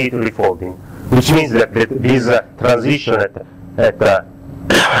 and see it refolding. Which means that this transition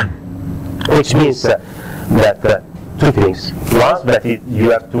which means that two things. One, that you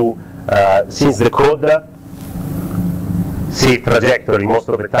have to, since the code see trajectory most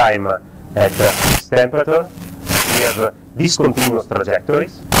of the time at this temperature, we have discontinuous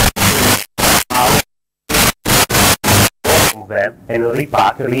trajectories them and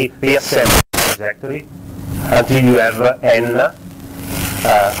repack, reassemble the trajectory until you have n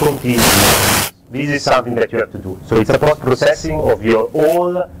continuous. This is something that you have to do. So it's a post-processing of your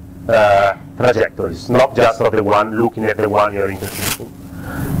all trajectories, not just of the one looking at the one you're interested in.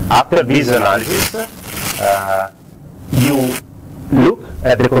 After this analysis, you look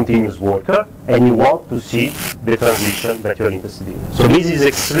at the continuous walker and you want to see the transition that you're interested in. So this is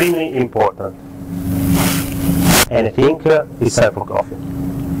extremely important. And I think it's time for coffee.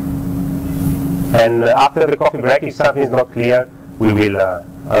 And after the coffee break, if something is not clear,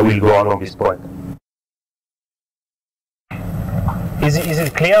 I will go on this point. Is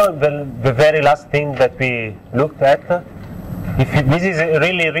it clear the very last thing that we looked at? This is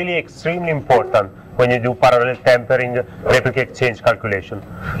really extremely important when you do parallel tempering replica exchange calculation.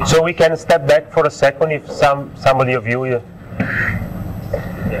 So we can step back for a second if somebody of you.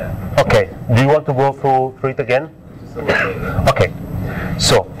 Yeah. Okay. Do you want to go through it again? Okay.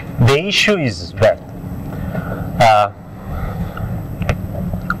 So the issue is that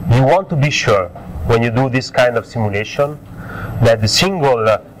you want to be sure when you do this kind of simulation that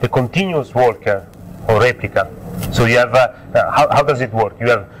the continuous walker or replica. So you have how does it work? You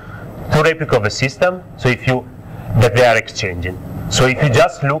have two replica of a system. So that they are exchanging. So if you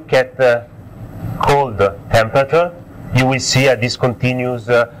just look at cold temperature, you will see a discontinuous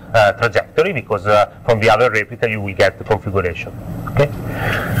trajectory because from the other replica you will get the configuration. Okay.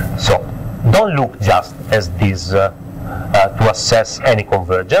 So don't look just as this to assess any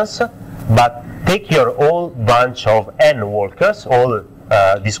convergence, but take your whole bunch of n walkers, all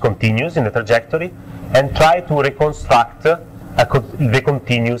discontinuous in the trajectory, and try to reconstruct the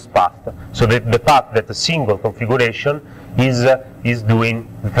continuous path. So the path that a single configuration is doing,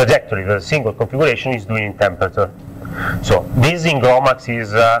 the trajectory that a single configuration is doing in temperature. So this in GROMACS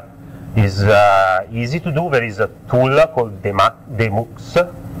is easy to do. There is a tool called demux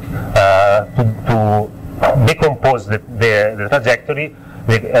to decompose the trajectory,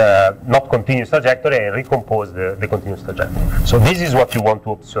 not continuous trajectory, and recompose the continuous trajectory. So this is what you want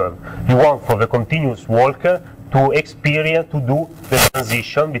to observe. You want for the continuous walker to experience, to do the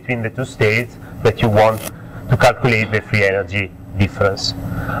transition between the two states that you want to calculate the free energy difference.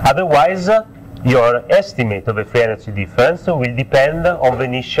 Otherwise, your estimate of the free energy difference will depend on the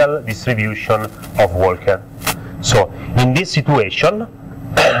initial distribution of walker. So in this situation,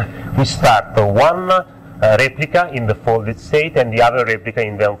 we start one replica in the folded state and the other replica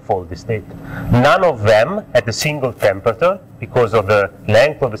in the unfolded state. None of them at a single temperature, because of the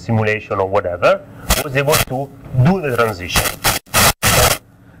length of the simulation or whatever, was able to do the transition.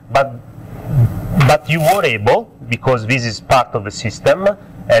 But you were able, because this is part of the system,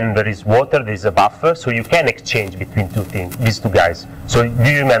 and there is water, there is a buffer, so you can exchange between these two guys. So do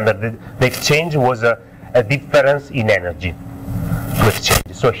you remember the exchange was a difference in energy to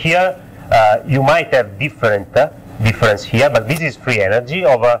exchange. So here you might have difference here, but this is free energy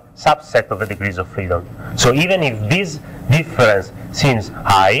of a subset of the degrees of freedom. So even if this difference seems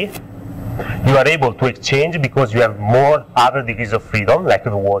high, you are able to exchange because you have more other degrees of freedom, like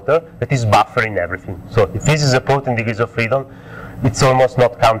the water, that is buffering everything. So if this is a potent degrees of freedom, it's almost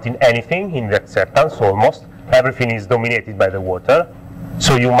not counting anything in the acceptance, almost. Everything is dominated by the water.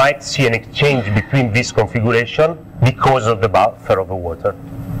 So you might see an exchange between this configuration because of the buffer of the water.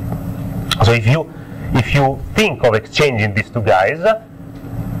 So if you think of exchanging these two guys,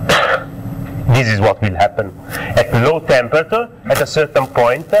 this is what will happen. At low temperature, at a certain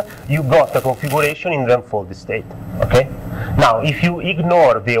point, you got a configuration in the unfolded state. Okay? Now, if you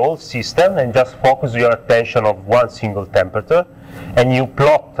ignore the whole system and just focus your attention on one single temperature, and you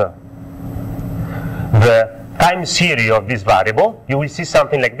plot the time series of this variable, you will see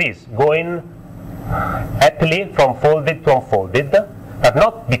something like this, going happily from folded to unfolded, but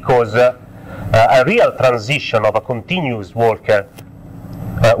not because a real transition of a continuous walker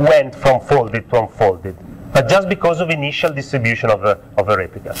went from folded to unfolded, but just because of initial distribution of the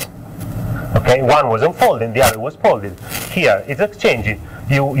replicas. Okay, one was unfolded, the other was folded. Here it's exchanging.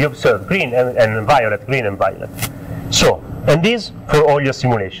 You observe green and violet, green and violet. So, and this for all your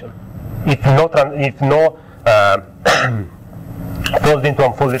simulation. If no folding to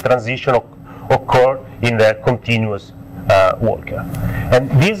unfolded transition occur in the continuous Walker. And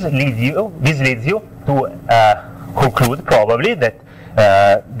this leads you to conclude probably that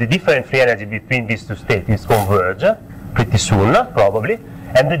the different free energy between these two states is converge pretty soon, probably,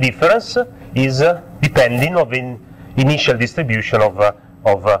 and the difference is depending on the initial distribution of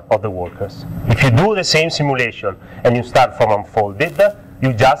the workers. If you do the same simulation and you start from unfolded,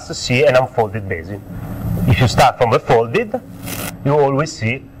 you just see an unfolded basin. If you start from a folded, you always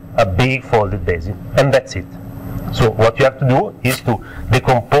see a big folded basin, and that's it. So what you have to do is to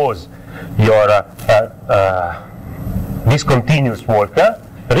decompose your discontinuous Walker,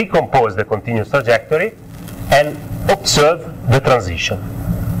 recompose the continuous trajectory, and observe the transition.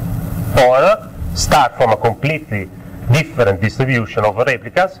 Or start from a completely different distribution of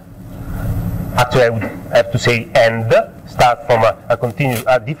replicas. Actually, I would have to say and start from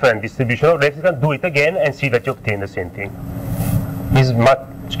a different distribution of replicas, do it again, and see that you obtain the same thing. Is much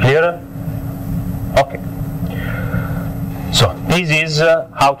clearer? Okay. So this is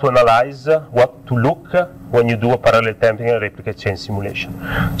how to analyze what to look when you do a parallel tempering and replica change simulation.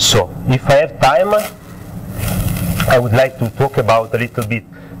 So if I have time, I would like to talk about a little bit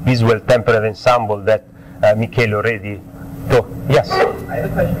visual tempered ensemble that Michele already talked. Yes? I have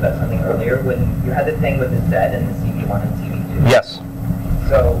a question about something earlier. When you had the thing with the Z and the CV1 and CV2. Yes.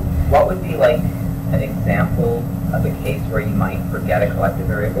 So what would be like an example of a case where you might forget a collective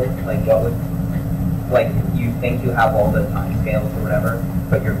variable? Like what would, like you think you have all the time scales or whatever,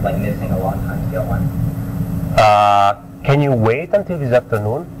 but you're like missing a long time scale one? Can you wait until this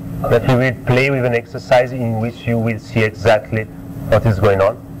afternoon? Okay. That we will play with an exercise in which you will see exactly what is going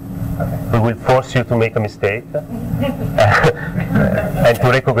on. Okay. We will force you to make a mistake and to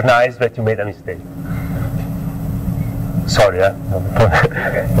recognize that you made a mistake. Sorry,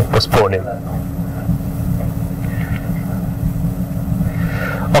 postponing.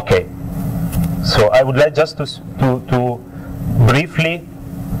 Okay, so I would like just to briefly,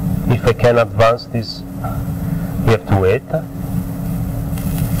 if I can advance this, we have to wait.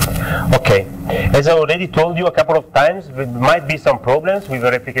 Okay, as I already told you a couple of times, there might be some problems with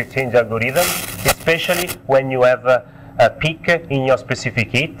the replica change algorithm, especially when you have a peak in your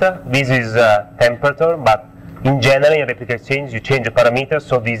specific heat. This is temperature, but in general in replica change you change a parameter,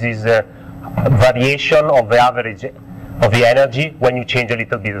 so this is a variation of the average of the energy when you change a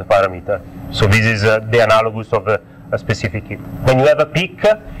little bit of parameter. So this is the analogous of a specific heat. When you have a peak,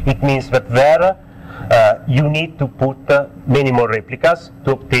 it means that there you need to put many more replicas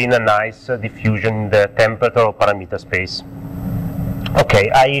to obtain a nice diffusion in the temperature or parameter space.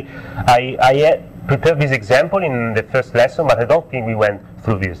 Okay, I prepared this example in the first lesson, but I don't think we went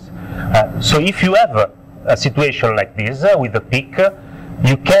through this. So if you have a situation like this with a peak,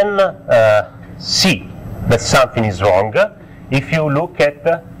 you can see that something is wrong if you look at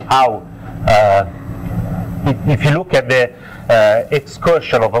how if you look at the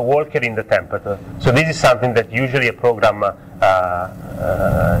excursion of a Walker in the temperature. So this is something that usually a program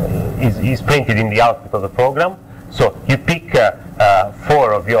is printed in the output of the program. So you pick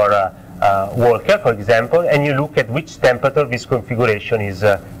 4 of your Walker, for example, and you look at which temperature this configuration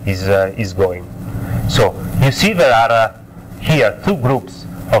is going. So you see there are here 2 groups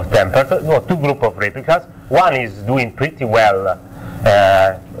of temperature, or 2 groups of replicas. One is doing pretty well,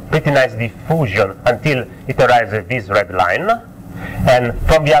 pretty nice diffusion until it arrives at this red line, and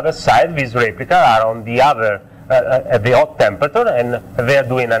from the other side, these replicas are on the other at the hot temperature, and they are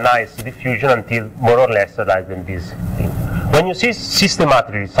doing a nice diffusion until more or less arrives in this thing. When you see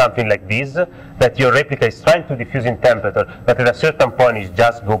systematically something like this, that your replica is trying to diffuse in temperature, but at a certain point it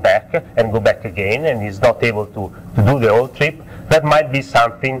just go back and go back again, and is not able to do the whole trip, that might be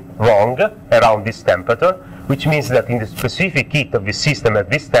something wrong around this temperature, which means that in the specific heat of the system at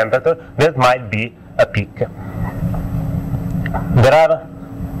this temperature, there might be a peak. There are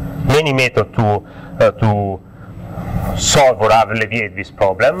many methods to solve or alleviate this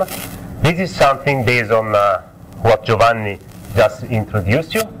problem. This is something based on what Giovanni just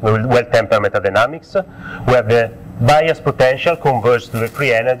introduced you, well-tempered metadynamics, where the bias potential converges to the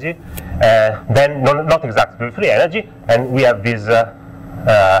free energy, then not exactly to the free energy, and we have this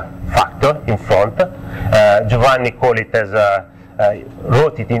factor in front. Giovanni called it as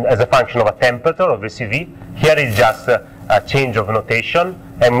wrote it in as a function of a temperature of the CV. Here is just a change of notation,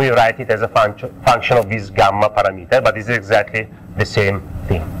 and we write it as a function of this gamma parameter, but it's exactly the same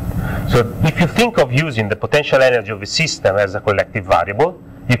thing. So if you think of using the potential energy of the system as a collective variable,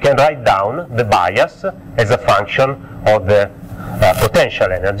 you can write down the bias as a function of the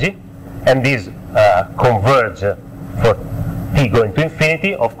potential energy, and these converge for t going to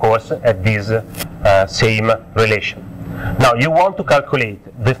infinity, of course, at this same relation. Now you want to calculate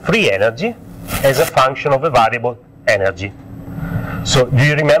the free energy as a function of a variable energy. So do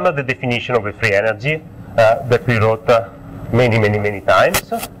you remember the definition of a free energy that we wrote many times?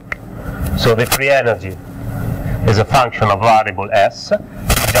 So the free energy is a function of variable S,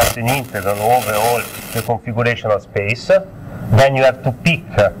 just an integral over all the configurational space. Then you have to pick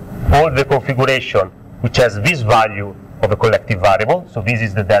all the configuration which has this value of a collective variable, so this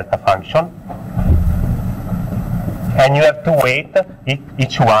is the delta function. And you have to weight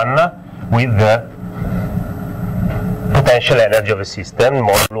each one with the potential energy of a system,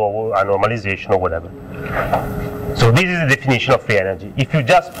 modulo, a normalization, or whatever. So this is the definition of free energy. If you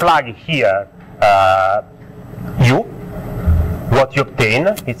just plug here U, what you obtain,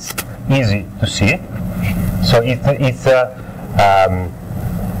 it's easy to see. So if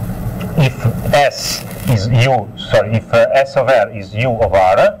S is U, sorry, if S of R is U of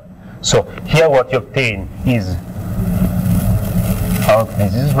R, so here what you obtain is, oh,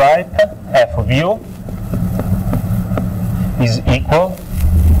 this is right, F of U is equal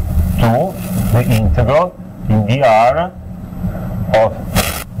to the integral in dr of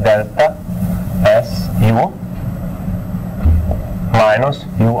delta S U minus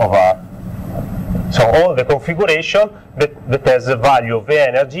U of R. So all the configuration that has a value of the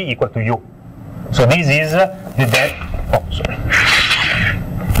energy equal to U. So this is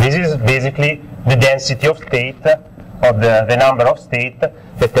this is basically the density of state, or the number of state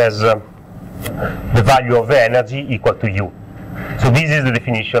that has the value of the energy equal to U. So this is the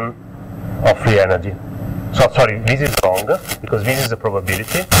definition of free energy. So sorry, this is wrong, because this is a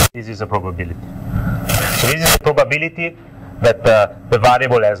probability, this is a probability. So this is a probability that the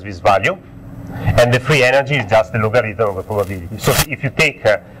variable has this value, and the free energy is just the logarithm of the probability. So if you take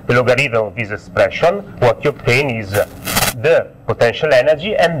the logarithm of this expression, what you obtain is the potential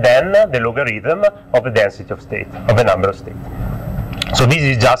energy and then the logarithm of the density of state, of the number of state. So this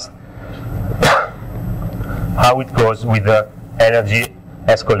is just how it goes with the energy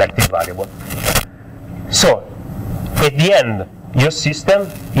as collective variable. So at the end, your system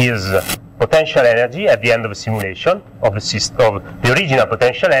is potential energy at the end of a simulation of the system, of the original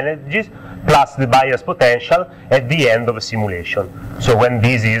potential energies plus the bias potential at the end of a simulation. So when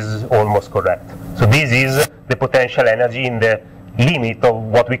this is almost correct. So this is the potential energy in the limit of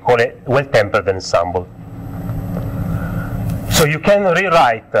what we call a well-tempered ensemble. So you can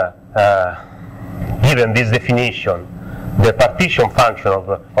rewrite, given this definition, the partition function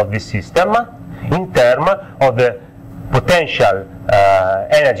of this system in terms of the potential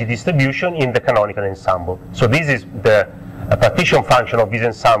energy distribution in the canonical ensemble. So this is the partition function of this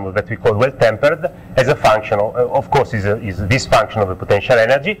ensemble that we call well-tempered as a function of course, is this function of the potential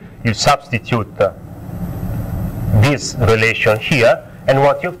energy. You substitute this relation here, and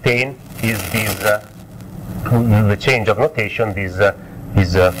what you obtain is this, the change of notation, this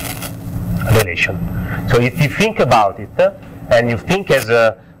relation. So if you think about it, and you think as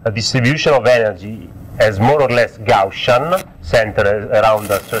a distribution of energy as more or less Gaussian, centered around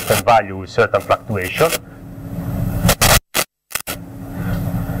a certain value with certain fluctuation,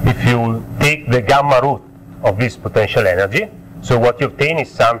 if you take the gamma root of this potential energy, so what you obtain is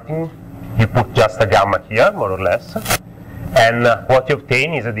something, you put just a gamma here, more or less, and what you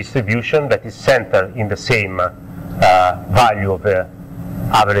obtain is a distribution that is centered in the same value of the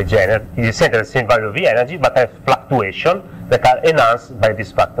average energy, it is centered in the same value of the energy, but has fluctuation that are enhanced by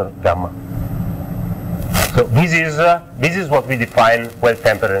this factor gamma. So this is what we define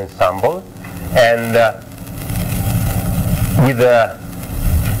well-tempered ensemble, and with the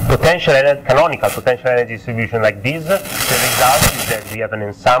potential energy, canonical potential energy distribution like this, the result is that we have an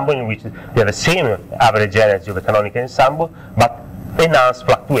ensemble in which we have the same average energy of the canonical ensemble, but enhanced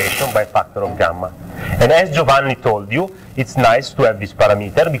fluctuation by a factor of gamma. And as Giovanni told you, it's nice to have this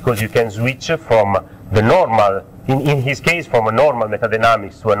parameter because you can switch from the normal, in his case, from a normal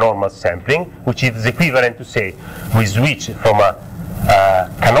metadynamics to a normal sampling, which is equivalent to say we switch from a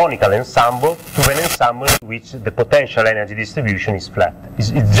canonical ensemble to an ensemble in which the potential energy distribution is flat.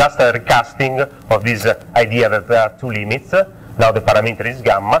 It's just a recasting of this idea that there are two limits. Now the parameter is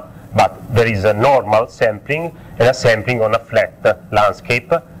gamma, but there is a normal sampling and a sampling on a flat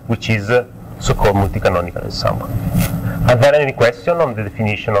landscape, which is so-called multi-canonical ensemble. Are there any questions on the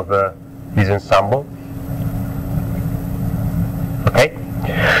definition of this ensemble? Okay,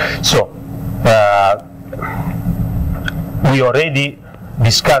 so we already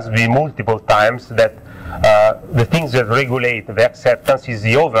discussed multiple times that the things that regulate the acceptance is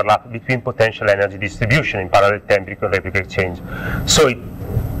the overlap between potential energy distribution in parallel temperature and replica exchange. So it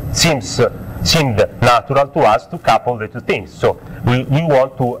seemed natural to us to couple the two things. So we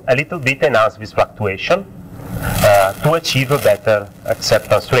want to a little bit enhance this fluctuation to achieve a better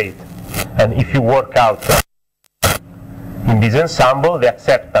acceptance rate. And if you work out in this ensemble, the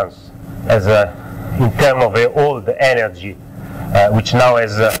acceptance as in terms of all the energy, which now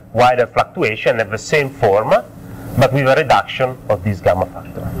has a wider fluctuation, have the same form, but with a reduction of this gamma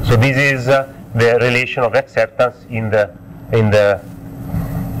factor. So this is the relation of acceptance in the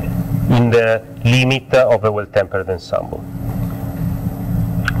limit of a well-tempered ensemble.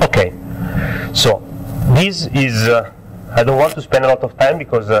 Okay, so this is, I don't want to spend a lot of time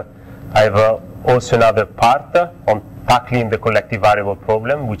because I have also another part on tackling the collective variable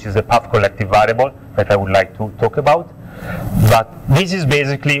problem, which is the path collective variable that I would like to talk about. But this is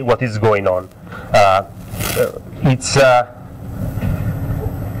basically what is going on. It's a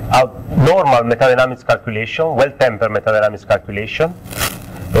normal metadynamics calculation, well-tempered metadynamics calculation,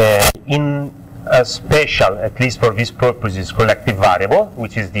 in a special, at least for these purposes, collective variable,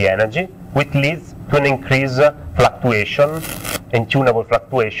 which is the energy, which leads to an increased fluctuation and tunable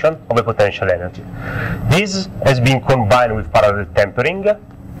fluctuation of the potential energy. This has been combined with parallel tempering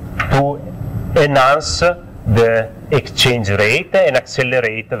to enhance the exchange rate and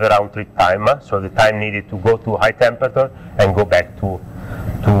accelerate the round trip time, so the time needed to go to high temperature and go back to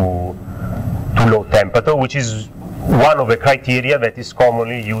low temperature, which is one of the criteria that is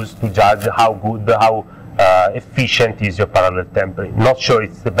commonly used to judge how good, how efficient is your parallel tempering. Not sure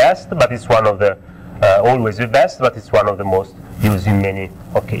it's the best, but it's one of the, always the best, but it's one of the most used in many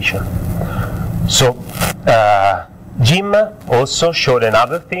occasions. So, Jim also showed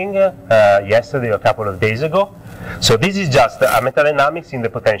another thing yesterday, a couple of days ago. So this is just a metadynamics in the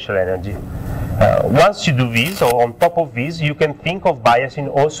potential energy. Once you do this, or on top of this, you can think of biasing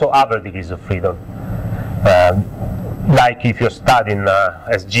also other degrees of freedom. Like if you're studying,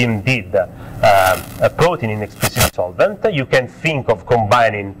 as Jim did, a protein in explicit solvent, you can think of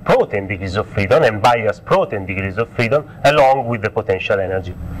combining protein degrees of freedom and bias protein degrees of freedom along with the potential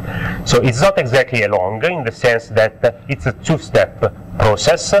energy. So it's not exactly along, in the sense that it's a two-step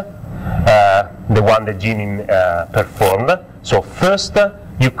process, the one that Jim performed. So first,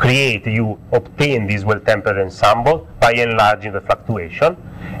 you obtain this well-tempered ensemble by enlarging the fluctuation,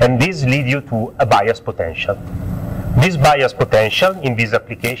 and this leads you to a bias potential. This bias potential in this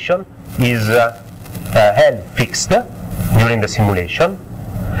application is held fixed during the simulation,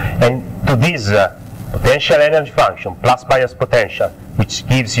 and to this potential energy function plus bias potential, which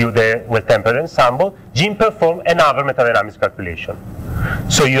gives you the well-tempered ensemble, Jim performed another metadynamics calculation.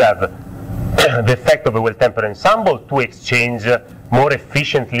 So you have the effect of a well-tempered ensemble to exchange more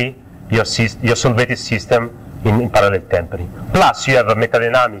efficiently your solvated system in parallel tempering. Plus, you have a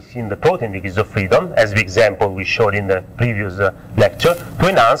metadynamics in the protein degrees of freedom, as the example we showed in the previous lecture, to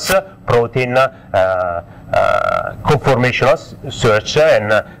enhance protein conformational search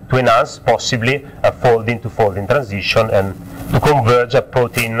and to enhance possibly a folding to folding transition and to converge a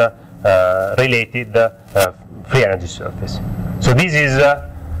protein related free energy surface. So this is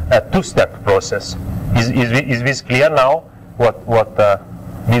a two-step process. Is this clear now? What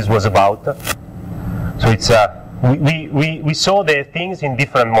this was about? So it's we saw the things in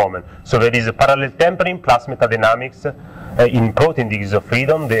different moments. So there is a parallel tempering plus metadynamics in protein degrees of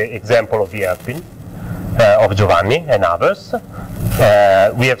freedom, the example of the hairpin of Giovanni and others.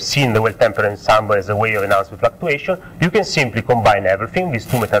 We have seen the well-tempered ensemble as a way of enhancing fluctuation. You can simply combine everything, these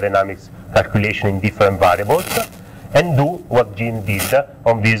two metadynamics calculation in different variables, and do what Jim did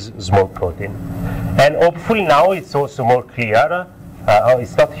on this small protein. And hopefully now it's also more clear,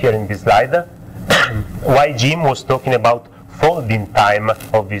 it's not here in this slide, why Jim was talking about folding time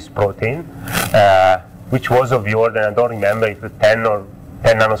of this protein, which was of the order, I don't remember if it's 10 or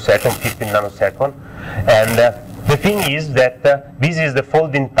 10 nanosecond, 15 nanosecond. And the thing is that this is the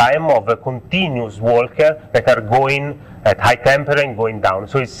folding time of a continuous walker that are going at high temperature and going down.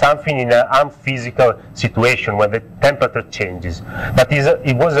 So it's something in an unphysical situation where the temperature changes. But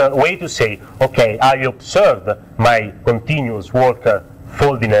it was a way to say, okay, I observed my continuous walker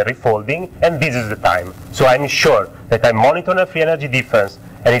folding and refolding, and this is the time. So I'm sure that I monitor the free energy difference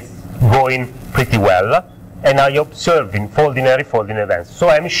and it's going pretty well, and I observe in folding and refolding events. So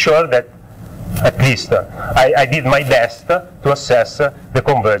I'm sure that at least I did my best to assess the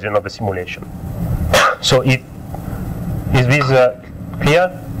conversion of the simulation. So is this clear?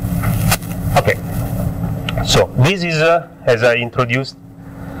 Okay. So this is, as I introduced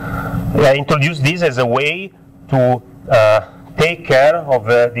this as a way to take care of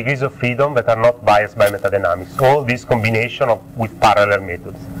degrees of freedom that are not biased by metadynamics. All this combination with parallel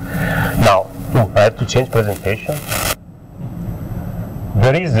methods. Now, I have to change presentation.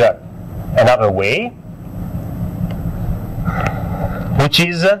 There is another way, which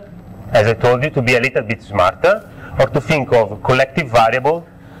is, as I told you, to be a little bit smarter, or to think of collective variables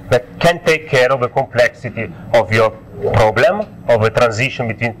that can take care of the complexity of your problem, of a transition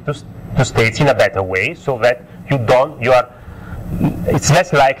between two states in a better way, so that it's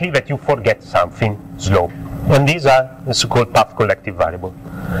less likely that you forget something slow. And these are the so-called path collective variable.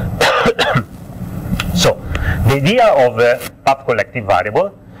 So, the idea of a path collective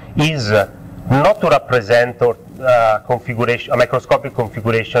variable is not to represent a microscopic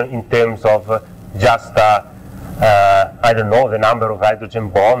configuration in terms of just I don't know, the number of hydrogen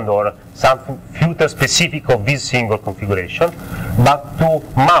bond or something filter specific of this single configuration, but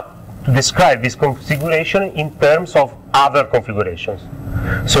to describe this configuration in terms of other configurations.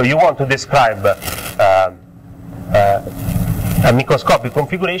 So you want to describe a microscopic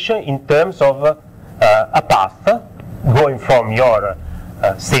configuration in terms of a path going from your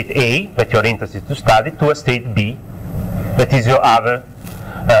state A that you're interested to study to a state B that is your other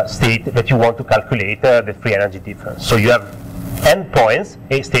state that you want to calculate the free energy difference. So you have endpoints,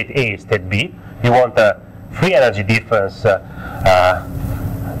 state A, state B. You want a free energy difference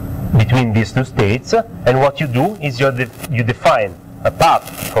between these two states, and what you do is you define a path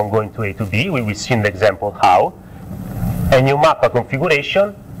from going to A to B. We will see in the example how, and you map a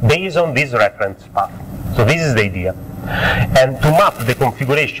configuration based on this reference path. So this is the idea. And to map the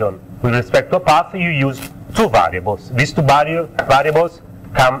configuration with respect to a path, you use two variables. These two variables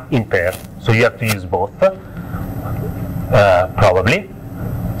come in pair, so you have to use both, probably.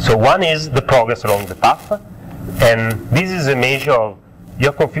 So one is the progress along the path, and this is a measure of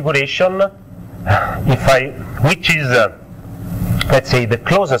your configuration, which is, let's say, the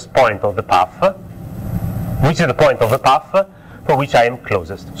closest point of the path, which is the point of the path for which I am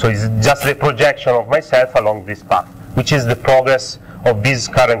closest. So it's just the projection of myself along this path, which is the progress of this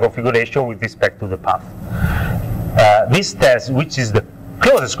current configuration with respect to the path. This tells which is the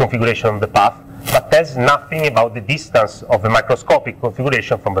closest configuration of the path, but tells nothing about the distance of the microscopic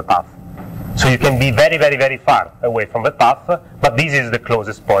configuration from the path. So you can be very, very, very far away from the path, but this is the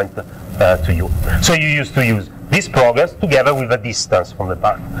closest point to you. So you used to use this progress together with a distance from the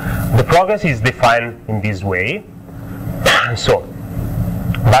path. The progress is defined in this way. So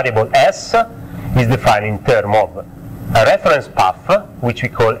variable S is defined in terms of a reference path, which we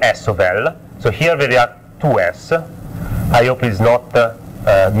call S of L. So here there are two S. I hope it's not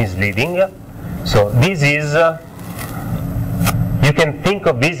misleading. So this is, you can think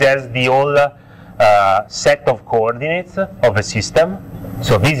of this as the whole set of coordinates of a system.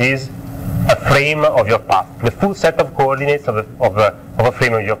 So this is a frame of your path, the full set of coordinates of a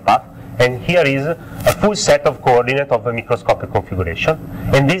frame of your path. And here is a full set of coordinates of a microscopic configuration.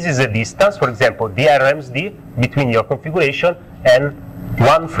 And this is the distance, for example, the RMSD between your configuration and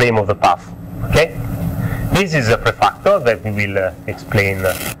one frame of the path. Okay? This is a prefactor that we will explain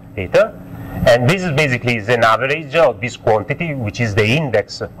later. And this is basically an average of this quantity, which is the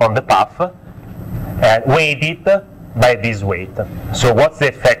index on the path, weighted by this weight. So what's the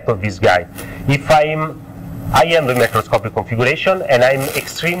effect of this guy? If I am the microscopic configuration and I'm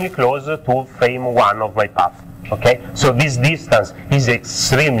extremely close to frame 1 of my path. Okay? So this distance is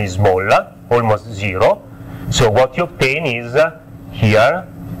extremely small, almost 0. So what you obtain is here,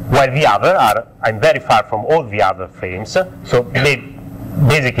 while the other are, I'm very far from all the other frames. So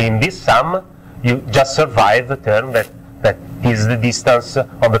basically in this sum, you just survive the term that is the distance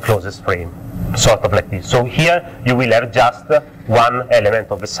on the closest frame, sort of like this. So here you will have just one element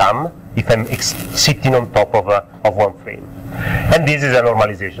of the sum if I'm sitting on top of one frame. And this is a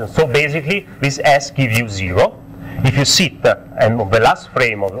normalization. So basically this S gives you 0. If you sit and on the last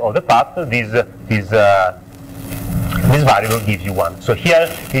frame of the path, this variable gives you 1. So here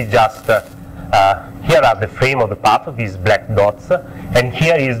is just, here are the frame of the path, these black dots, and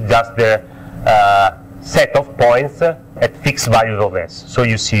here is just the set of points at fixed values of S. So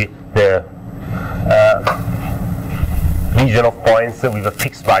you see the region of points with a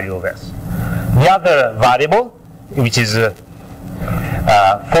fixed value of S. The other variable, which is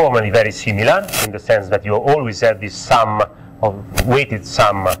formally very similar, in the sense that you always have this sum of weighted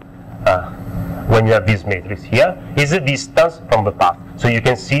sum when you have this matrix here, is the distance from the path. So you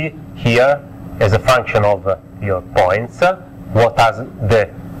can see here, as a function of your points, what has the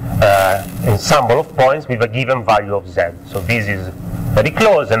ensemble of points with a given value of Z. So this is very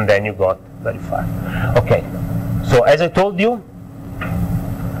close, and then you got very far. Okay. So as I told you,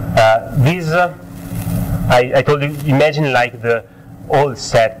 this I told you, imagine like the whole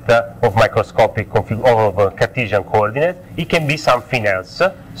set of microscopic of Cartesian coordinates. It can be something else,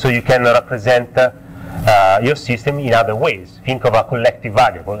 so you can represent your system in other ways. Think of a collective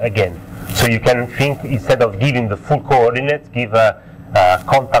variable again. So you can think, instead of giving the full coordinates, give a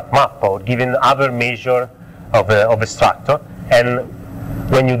contact map or giving other measure of a structure. And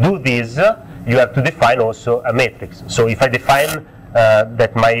when you do this, you have to define also a matrix. So if I define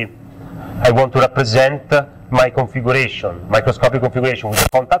that I want to represent my configuration, microscopic configuration with a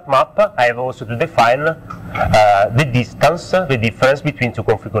contact map, I have also to define the distance, the difference between two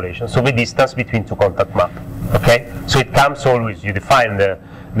configurations. So the distance between two contact maps. Okay? So it comes always, you define the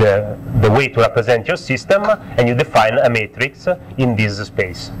way to represent your system, and you define a matrix in this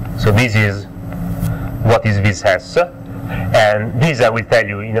space. So this is what is this S. And this I will tell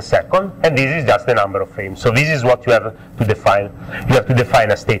you in a second, and this is just the number of frames. So this is what you have to define. You have to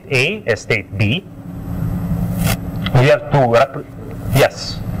define a state A, a state B. You have to,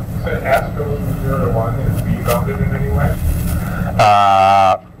 yes? So S goes from 0 to 1, is B bounded in any way?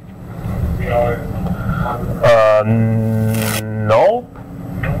 No.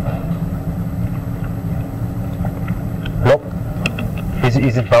 Nope.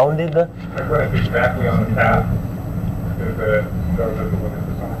 Is it bounded? Like when it's exactly on the path, is it goes as a limit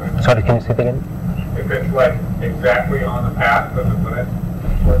to something? Sorry, can you say it again? If it's like exactly on the path, does it limit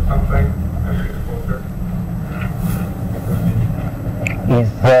towards something as it gets closer? If you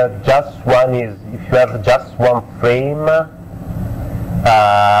have just one frame,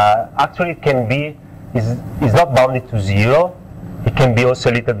 actually it can be, is not bounded to 0. It can be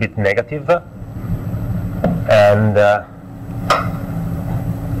also a little bit negative. And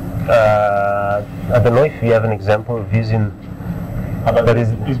I don't know if you have an example of this in. But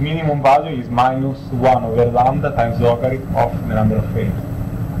his minimum value is minus 1 over lambda times logarithm of the number of frames.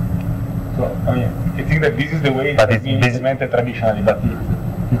 So, I mean, I think that this is the way it's been implemented traditionally, but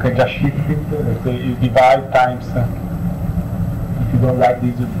you can just shift it. Let's say you divide times, if you don't like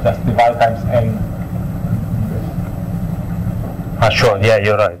this, you just divide times n. Sure, yeah,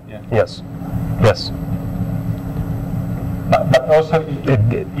 you're right. Yeah. Yes. Yes. But also, so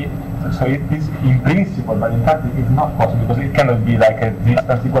it is in principle, but in fact it is not possible, because it cannot be like a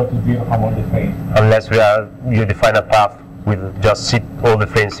distance equal to 0 from all the frames. Unless you define a path with just all the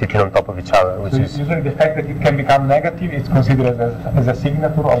frames sitting on top of each other. Which so is usually the fact that it can become negative is considered as a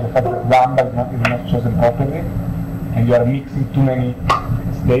signature of the fact that lambda is not chosen properly, and you are mixing too many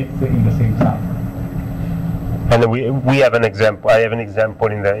states in the same time. And we have an example. I have an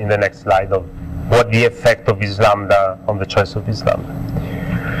example in the next slide of what the effect of this lambda on the choice of this lambda.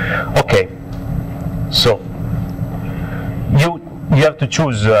 Okay, so you have to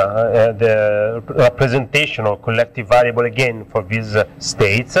choose the representation or collective variable again for these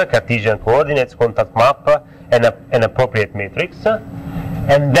states, Cartesian coordinates, contact map, and an appropriate matrix.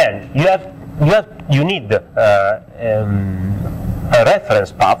 And then you need a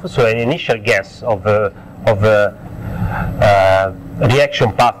reference path, so an initial guess of a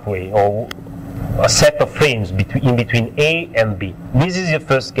reaction pathway or a set of frames in between A and B. This is your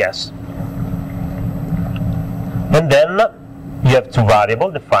first guess. And then you have two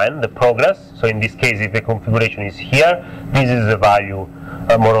variables defined, the progress. So in this case, if the configuration is here, this is the value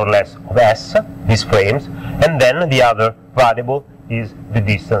more or less of S, these frames. And then the other variable is the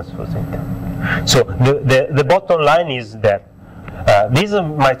distance for it. So the bottom line is that these are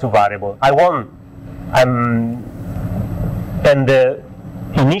my two variables. And the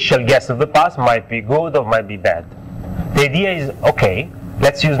initial guess of the path might be good or might be bad. The idea is, okay,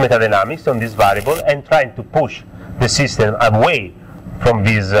 let's use metadynamics on this variable and trying to push the system away from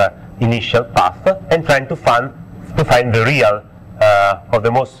this initial path and trying to find the real or the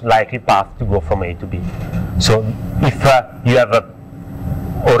most likely path to go from A to B. So if you have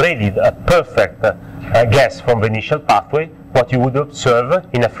already a perfect guess from the initial pathway, what you would observe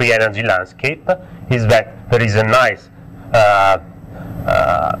in a free energy landscape is that there is a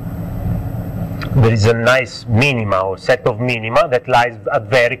nice minima or set of minima that lies at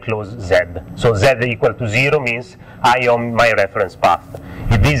very close Z. So Z equal to 0 means I on my reference path.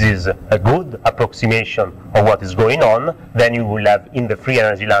 If this is a good approximation of what is going on, then you will have in the free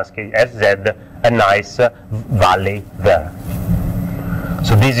energy landscape as Z a nice valley there.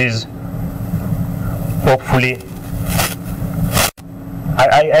 So this is hopefully,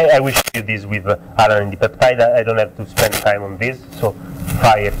 I will show you this with RNA peptide. I don't have to spend time on this. So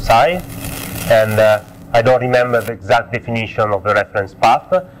phi psi, and I don't remember the exact definition of the reference path,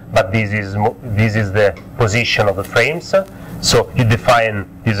 but this is the position of the frames. So you define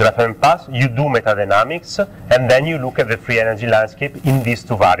this reference path, you do metadynamics, and then you look at the free energy landscape in these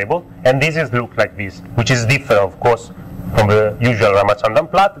two variables, and this is look like this, which is different, of course, from the usual Ramachandran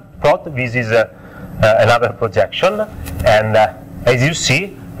plot. This is another projection, and as you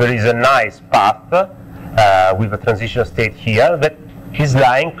see, there is a nice path with a transition state here that is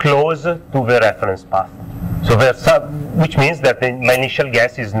lying close to the reference path. So there's some, which means that my initial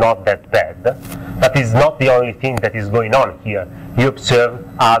guess is not that bad, but it's not the only thing that is going on here. You observe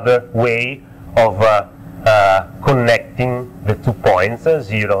other way of connecting the 2 points,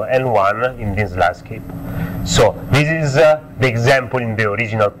 0 and 1, in this landscape. So this is the example in the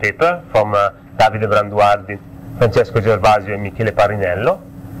original paper from Davide Branduardi, Francesco Gervasio, and Michele Parinello.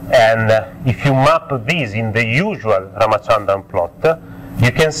 And if you map this in the usual Ramachandran plot,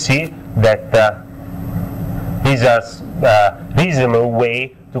 you can see that these are reasonable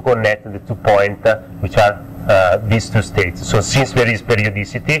way to connect the 2 points, which are these two states. So since there is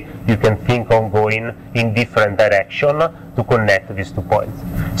periodicity, you can think of going in different direction to connect these 2 points.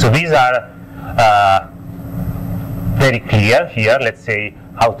 So these are very clear here. Let's say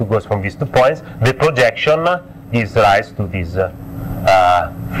how to go from these 2 points. The projection gives rise to this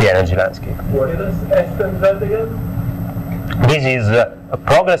free energy landscape. What is S and Z again? This is a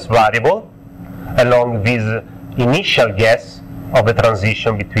progress variable along this initial guess of the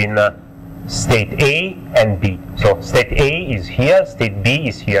transition between state A and B. So state A is here, state B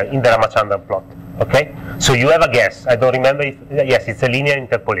is here in the Ramachandran plot. Okay? So you have a guess. I don't remember if, yes, it's a linear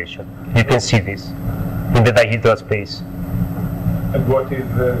interpolation. You can see this in the dihedral space. And what is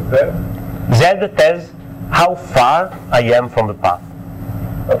Z? Z tells how far I am from the path,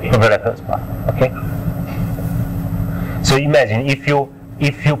 Okay. from the reference path. Okay? So imagine if you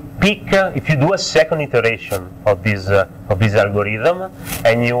do a second iteration of this algorithm,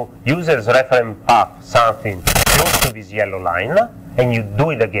 and you use as reference path something close to this yellow line, and you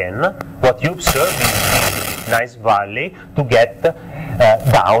do it again, what you observe is this nice valley to get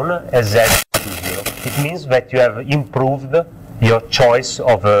down as Z to 0. It means that you have improved your choice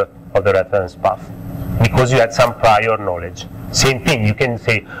of the reference path, because you had some prior knowledge. Same thing, you can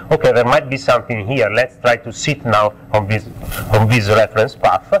say, okay, there might be something here, let's try to sit now on this reference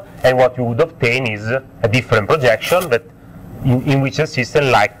path, and what you would obtain is a different projection that in which the system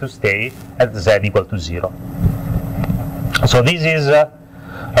likes to stay at Z equal to 0. So this is the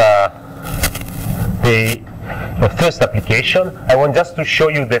first application. I want just to show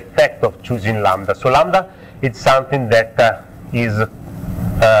you the effect of choosing lambda. So lambda is something that it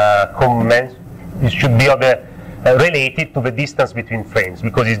should be related to the distance between frames,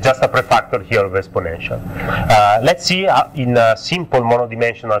 because it's just a prefactor here of exponential. Let's see in a simple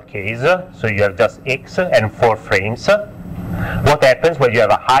monodimensional case, so you have just x and 4 frames, what happens when you have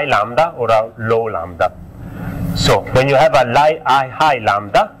a high lambda or a low lambda. So when you have a high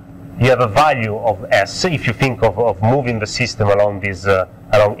lambda, you have a value of s, if you think of moving the system along this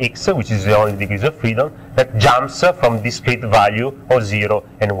along x, which is the only degrees of freedom, that jumps from discrete value of 0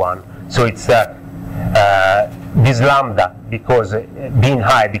 and 1. So it's this lambda, because being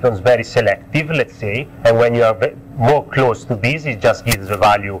high, becomes very selective, let's say, and when you are more close to this, it just gives the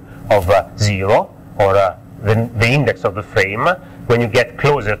value of 0, or the index of the frame. When you get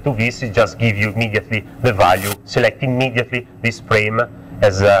closer to this, it just gives you immediately the value, select immediately this frame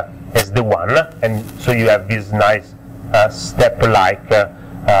as the 1, and so you have this nice step-like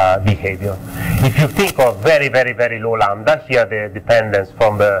behavior. If you think of very, very, very low lambda, here the dependence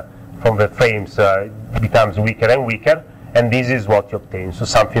from the frames becomes weaker and weaker, and this is what you obtain, so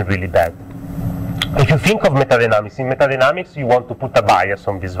something really bad. If you think of metadynamics, in metadynamics you want to put a bias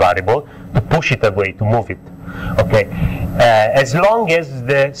on this variable to push it away, to move it. Okay, as long as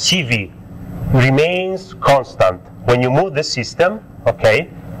the CV remains constant when you move the system, okay,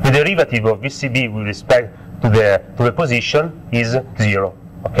 the derivative of VCB with respect to the position is 0.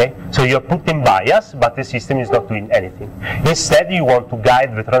 Okay, so you're putting bias, but the system is not doing anything. Instead, you want to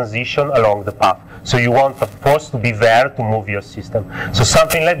guide the transition along the path. So you want the force to be there to move your system. So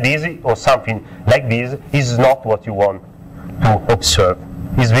something like this or something like this is not what you want to observe.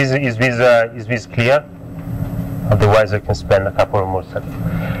 Is this clear? Otherwise, I can spend a couple of more seconds.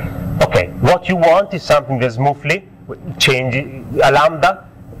 Okay, what you want is something that smoothly changes a lambda,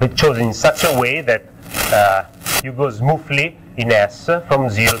 but chosen in such a way that you go smoothly in S from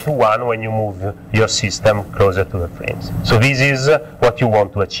 0 to 1 when you move your system closer to the frames. So this is what you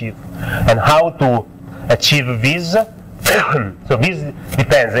want to achieve. And how to achieve this? So this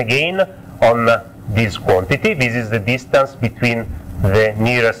depends again on this quantity. This is the distance between the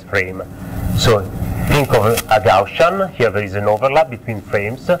nearest frame. So think of a Gaussian. Here there is an overlap between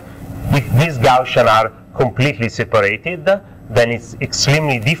frames. If these Gaussian are completely separated, then it's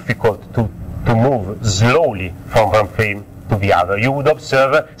extremely difficult to move slowly from one frame to the other. You would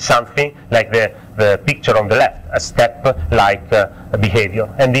observe something like the picture on the left, a step-like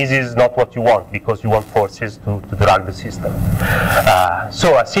behavior. And this is not what you want, because you want forces to drag the system.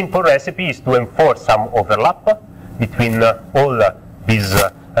 So a simple recipe is to enforce some overlap between all these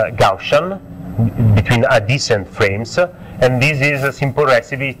Gaussian, between adjacent frames. And this is a simple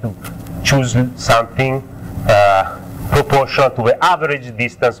recipe to choose something proportional to the average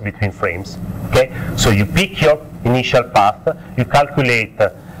distance between frames. Okay? So you pick your initial path, you calculate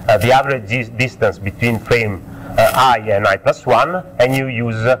the average distance between frame I and I+1, and you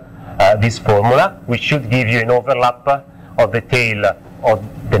use this formula, which should give you an overlap of the tail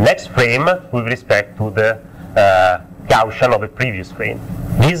of the next frame with respect to the Gaussian of the previous frame.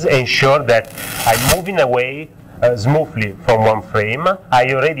 This ensures that I'm moving away smoothly from one frame.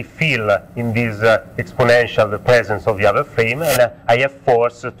 I already feel in this exponential the presence of the other frame, and I have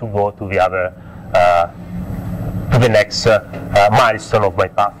force to go to the other, to the next milestone of my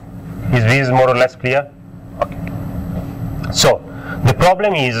path. Is this more or less clear? Okay. So the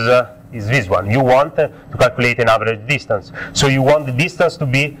problem is this one. You want to calculate an average distance. So you want the distance to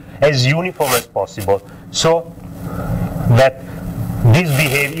be as uniform as possible. So that this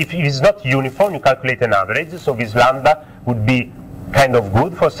behavior, if it is not uniform, you calculate an average. So this lambda would be kind of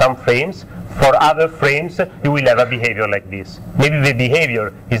good for some frames. For other frames, you will have a behavior like this. Maybe the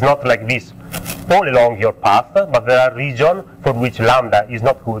behavior is not like this all along your path, but there are regions for which lambda is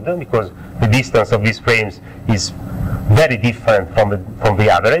not good, because the distance of these frames is very different from the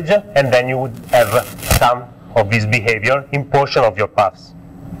average, and then you would have some of this behavior in portion of your paths.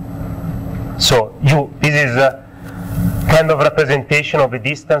 So this is a kind of representation of the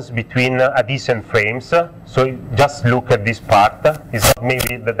distance between adjacent frames. So just look at this part. It's not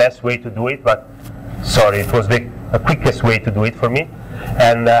maybe the best way to do it, but sorry, it was the quickest way to do it for me.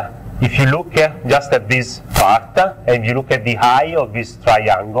 And if you look just at this part, and you look at the height of these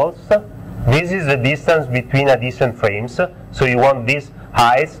triangles, this is the distance between adjacent frames. So you want these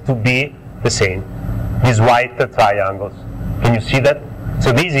heights to be the same, these white triangles. Can you see that?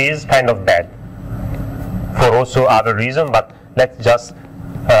 So this is kind of bad for also other reasons, but let's just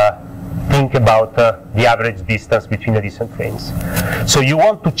think about the average distance between adjacent frames. So you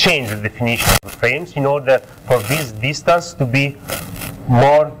want to change the definition of the frames in order for this distance to be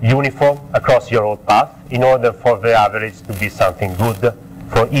more uniform across your whole path, in order for the average to be something good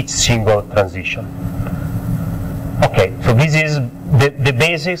for each single transition. Okay, so this is the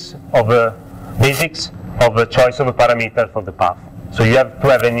basics of the choice of a parameter for the path. So you have to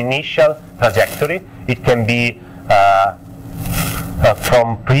have an initial trajectory. It can be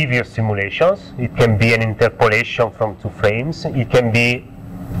from previous simulations. It can be an interpolation from two frames. It can be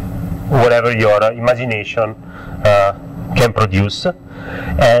whatever your imagination can produce.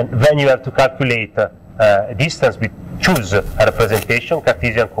 And then you have to calculate a distance. Choose a representation,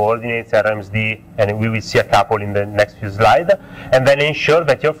 Cartesian coordinates, RMSD, and we will see a couple in the next few slides. And then ensure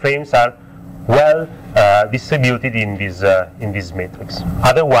that your frames are well distributed in this matrix.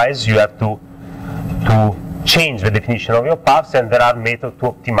 Otherwise, you have to change the definition of your paths, and there are methods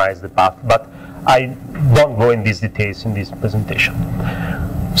to optimize the path. But I don't go in these details in this presentation.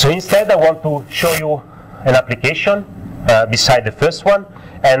 So instead, I want to show you an application beside the first one,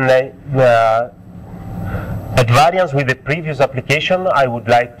 and at variance with the previous application, I would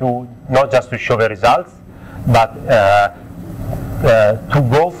like to not just to show the results, but to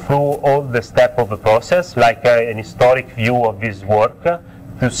go through all the steps of the process, like an historic view of this work,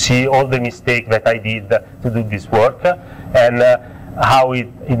 to see all the mistakes that I did to do this work, and how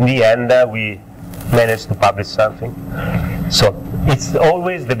in the end we managed to publish something. So it's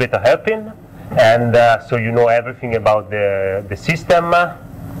always the beta helping, and so you know everything about the system.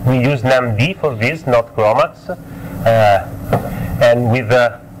 We use NumD for this, not Chromax, and with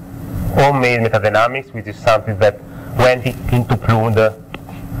homemade metadynamics, which is something that went into Plund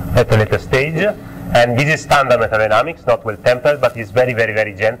at a later stage. And this is standard metadynamics, not well tempered, but it's very, very,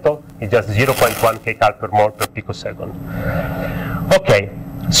 very gentle. It's just 0.1 kcal per mole per picosecond. Okay,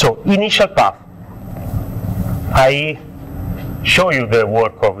 so initial path. I show you the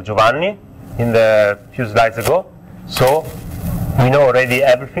work of Giovanni in the few slides ago. So we know already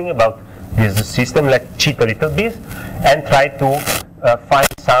everything about this system. Let's cheat a little bit and try to find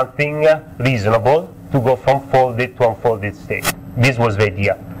something reasonable to go from folded to unfolded state. This was the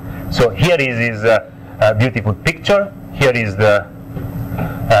idea. So here is his beautiful picture. Here is the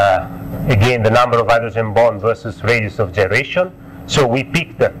again the number of hydrogen bonds versus radius of gyration. So we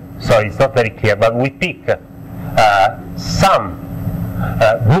picked, sorry, it's not very clear, but we picked some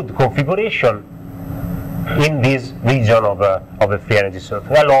good configuration configuration in this region of a free energy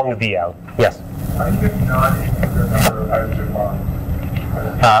surface along the L. Yes? How do you get non-integer number of hydrogen bonds?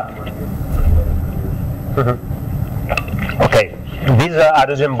 Okay, these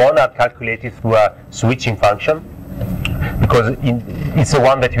hydrogen bonds are calculated through a switching function because it's the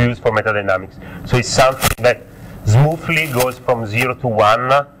one that we use for metadynamics. So it's something that smoothly goes from 0 to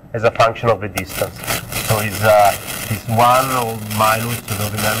 1 as a function of the distance. So it's 1 or minus, I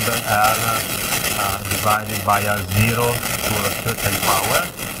don't remember, R divided by R0 to a certain power,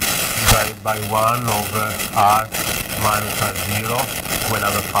 divided by 1 over R minus R0 to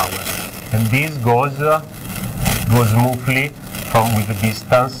another power. And this goes smoothly with the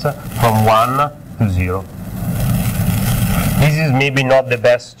distance from 1 to 0. This is maybe not the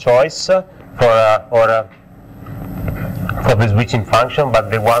best choice for the switching function, but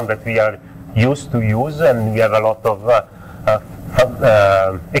the one that we are used to use, and we have a lot of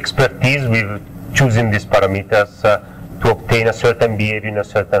expertise with choosing these parameters to obtain a certain behavior in a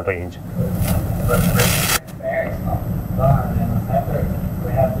certain range.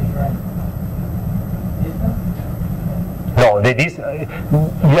 No,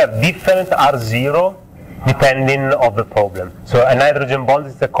 you have different R0 depending on the problem. So a hydrogen bond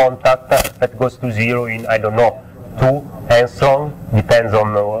is a contact that goes to 0 in, I don't know, 2 angstrom, depends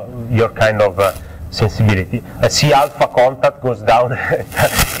on your kind of sensibility. A C alpha contact goes down 8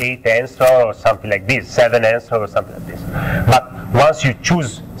 angstrom or something like this, 7 angstrom or something like this. But once you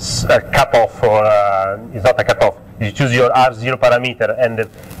choose a cutoff, or it's not a cutoff, you choose your R0 parameter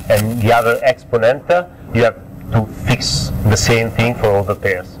and the other exponent, you have to fix the same thing for all the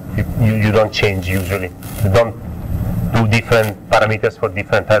pairs. You don't change usually. You don't do different parameters for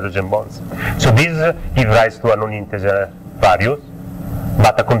different hydrogen bonds. So this gives rise to a non-integer value,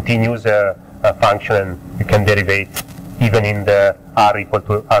 but a continuous function, and you can derivate even in the R equal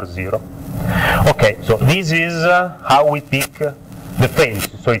to R0. Okay, so this is how we pick the frames.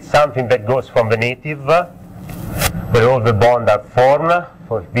 So it's something that goes from the native, where all the bonds are formed.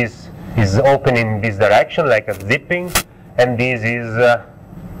 So this is open in this direction, like a zipping, and this is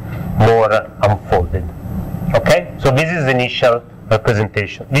more unfolded. Okay, so this is the initial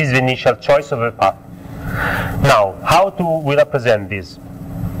representation. This is the initial choice of the path. Now, how do we represent this?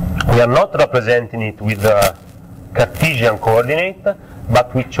 We are not representing it with a Cartesian coordinate,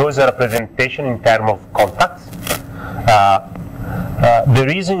 but we chose a representation in terms of contacts. The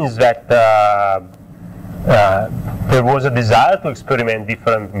reason is that there was a desire to experiment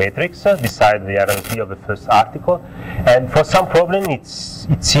different metrics beside the RNC of the first article, and for some problem it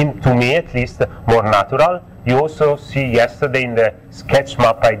seemed to me at least more natural. You also see yesterday in the sketch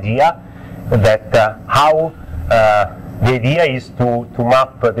map idea that how the idea is to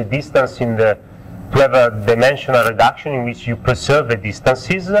map the distance to have a dimensional reduction in which you preserve the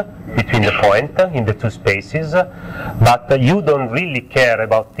distances between the point in the two spaces, but you don't really care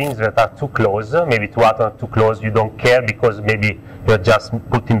about things that are too close. Maybe two atoms are too close, you don't care because maybe you're just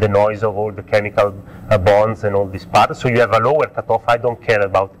putting the noise of all the chemical bonds and all this part. So you have a lower cutoff. I don't care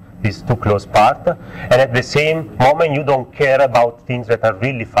about this too close part. And at the same moment, you don't care about things that are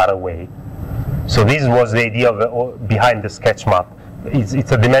really far away. So this was the idea behind the sketch map. It's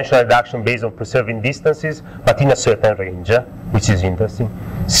a dimensional reduction based on preserving distances, but in a certain range, which is interesting.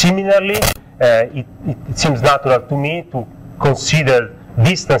 Similarly, it seems natural to me to consider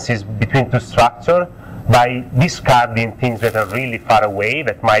distances between two structures by discarding things that are really far away,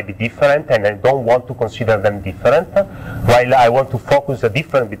 that might be different, and I don't want to consider them different, while I want to focus the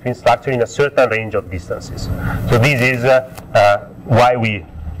difference between structures in a certain range of distances. So this is why we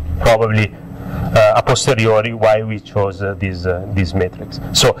probably a posteriori why we chose these metrics.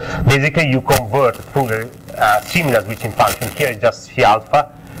 So basically you convert through the similar switching function, here is just C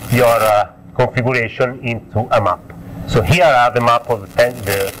alpha, your configuration into a map. So here are the map of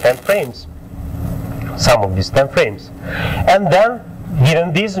the 10 frames, some of these 10 frames. And then,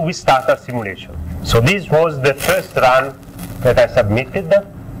 given this, we start our simulation. So this was the first run that I submitted.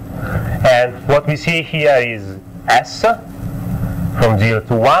 And what we see here is S from 0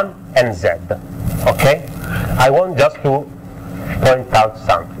 to 1 and Z. Okay? I want just to point out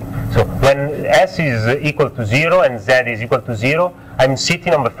something. So when S is equal to 0 and Z is equal to 0, I'm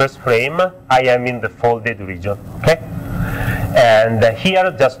sitting on the first frame. I am in the folded region. Okay? And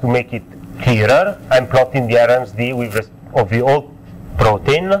here, just to make it clearer, I'm plotting the RMSD of the whole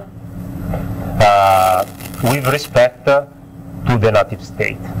protein with respect to the native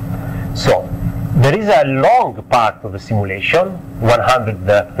state. So there is a long part of the simulation, 100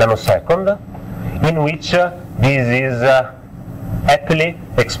 nanoseconds, in which this is happily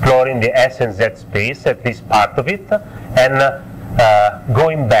exploring the S and Z space, at least part of it, and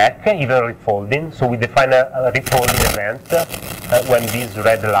going back, even refolding. So we define a refolding event when these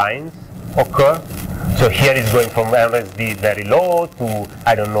red lines occur. So here it's going from RSD very low to,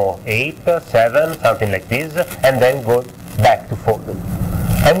 I don't know, 8, 7, something like this, and then go back to folding.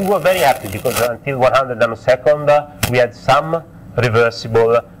 And we were very happy because until 100 nanosecond, we had some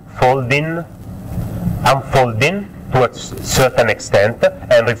reversible folding, unfolding to a certain extent,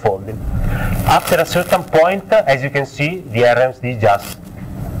 and refolding. After a certain point, as you can see, the RMSD just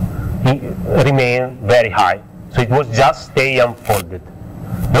remained very high. So it was just stay unfolded.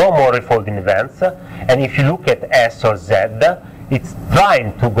 No more refolding events. And if you look at S or Z, it's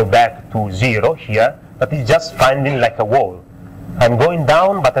trying to go back to 0 here, but it's just finding like a wall. I'm going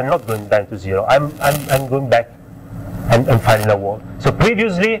down, but I'm not going down to 0. I'm going back and finding a wall. So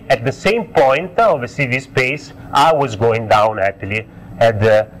previously, at the same point of the CV space, I was going down happily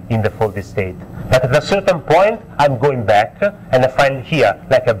in the folded state. But at a certain point, I'm going back, and I find here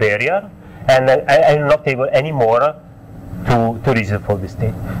like a barrier, and I'm not able anymore to reach the folded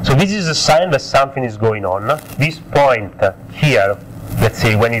state. So this is a sign that something is going on. This point here, let's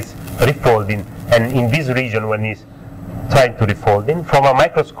say when it's refolding, and in this region when it's trying to refolding, from a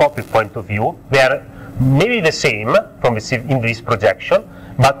microscopic point of view, they are maybe the same from in this projection,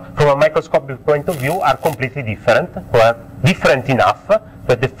 but from a microscopic point of view are completely different, or different enough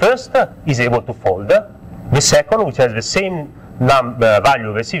that the first is able to fold. The second, which has the same value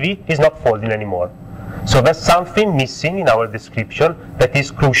of SCV, is not folding anymore. So there's something missing in our description that is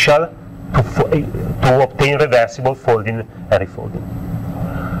crucial to obtain reversible folding and refolding.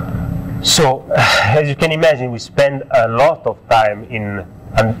 So, as you can imagine, we spend a lot of time in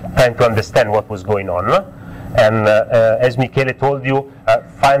trying to understand what was going on. And as Michele told you,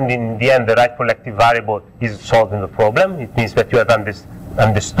 finding in the end the right collective variable is solving the problem. It means that you have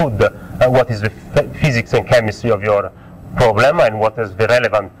understood what is the physics and chemistry of your problem and what is the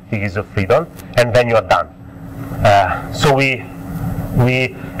relevant degrees of freedom, and then you are done. So we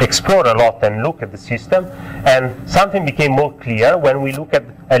explore a lot and look at the system, and something became more clear when we look at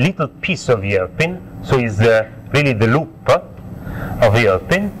a little piece of the hairpin. So it's really the loop of the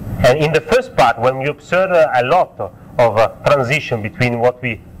hairpin. And in the first part, when we observe a lot of transition between what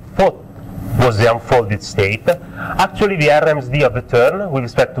we thought was the unfolded state, actually the RMSD of the turn with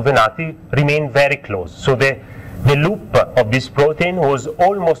respect to Venati remained very close. So the loop of this protein was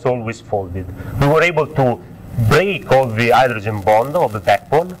almost always folded. We were able to break all the hydrogen bond of the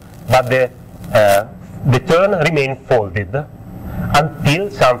backbone, but the turn remained folded until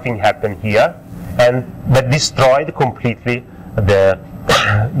something happened here, and that destroyed completely the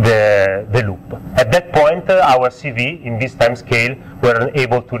loop. At that point, our CV in this time scale weren't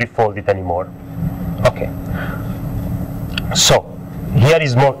able to refold it anymore. Okay. So here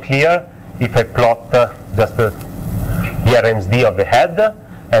is more clear if I plot just the RMSD of the head,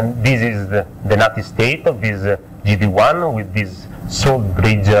 and this is the Venati state of this GV1 with this salt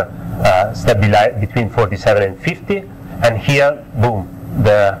bridge stabilized between 47 and 50, and here, boom,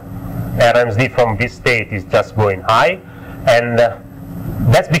 the RMSD from this state is just going high, and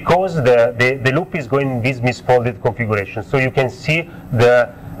that's because the loop is going in this misfolded configuration. So you can see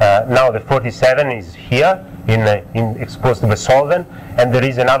now the 47 is here exposed to the solvent, and there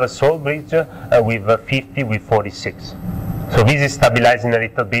is another salt bridge with 50 with 46. So this is stabilizing a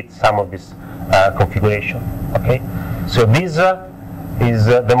little bit some of this configuration. Okay, so this is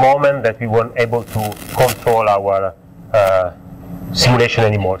the moment that we weren't able to control our simulation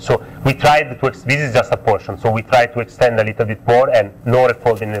anymore. So we tried to, this is just a portion, so we tried to extend a little bit more and no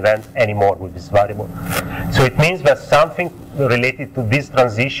refolding events anymore with this variable. So it means that something related to this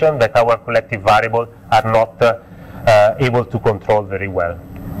transition that our collective variable are not able to control very well.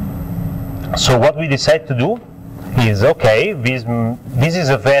 So what we decide to do is, okay, this is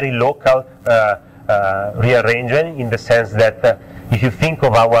a very local rearrangement in the sense that if you think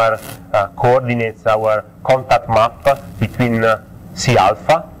of our coordinates, our contact map between C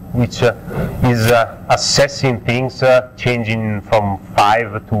alpha, which is assessing things changing from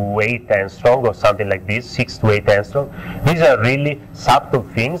 5 to 8 angstrom or something like this, 6 to 8 angstrom. These are really subtle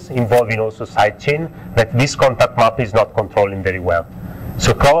things involving also sidechain that this contact map is not controlling very well.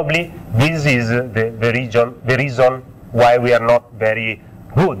 So probably this is the reason why we are not very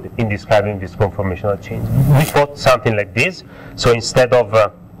good in describing this conformational change. We thought something like this. So instead of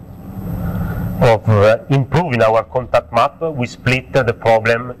improving our contact map, we split the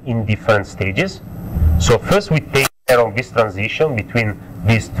problem in different stages. So first we take care of this transition between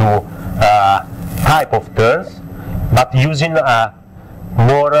these two type of turns, but using a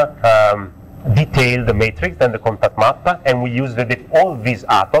more detailed matrix than the contact map, and we use all these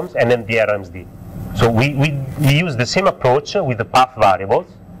atoms and then the RMSD. So we use the same approach with the path variables,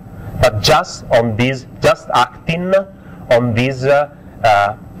 but just acting on this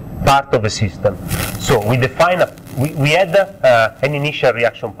part of the system. So we define we had an initial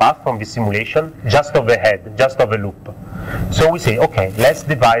reaction path from the simulation just of the head, just of a loop. So we say, okay, let's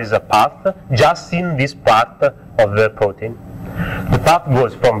devise a path just in this part of the protein. The path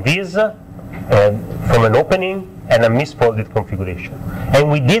goes from this, from an opening and a misfolded configuration.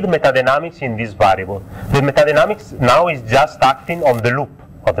 And we did metadynamics in this variable. The metadynamics now is just acting on the loop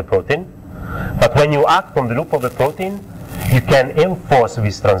of the protein. But when you act on the loop of the protein, you can enforce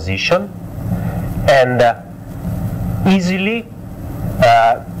this transition and easily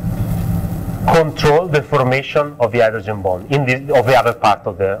control the formation of the hydrogen bond of the other part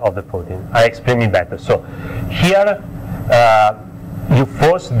of the protein. I explain it better. So here you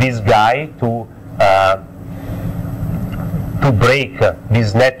force this guy to break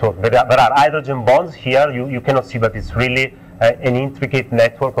this network. There are hydrogen bonds here. You cannot see, but it's really an intricate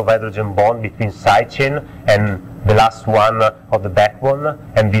network of hydrogen bond between side chain and the last one of the backbone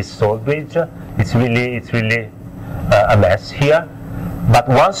and this salt bridge. It's really a mess here. But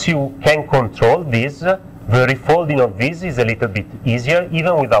once you can control this, the refolding of this is a little bit easier,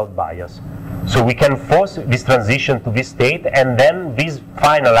 even without bias. So we can force this transition to this state, and then this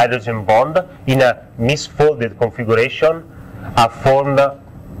final hydrogen bond in a misfolded configuration are formed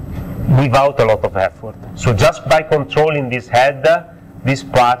without a lot of effort. So just by controlling this head, this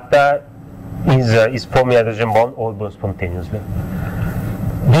part is forming hydrogen bond almost spontaneously.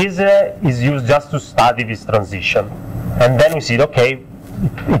 This is used just to study this transition. And then we see, okay,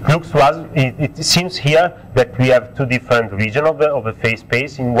 it looks to us, it seems here that we have two different regions of the phase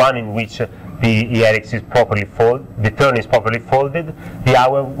space, in one in which the helix is properly folded, the turn is properly folded, the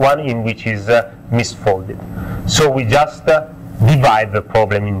other one in which is misfolded. So we just divide the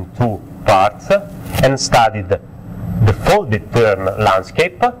problem in two parts and studied the folded turn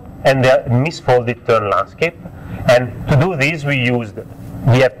landscape and the misfolded turn landscape. And to do this, we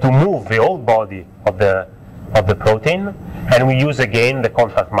have to move the whole body of the protein, and we use again the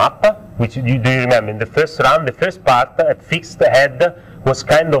contact map, which do you remember in the first run, the first part at fixed head was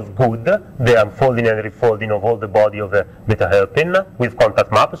kind of good, the unfolding and refolding of all the body of the beta hairpin with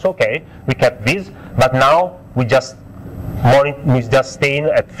contact map. So okay, we kept this, but now we just staying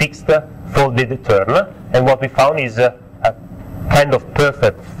at fixed folded turn, and what we found is a kind of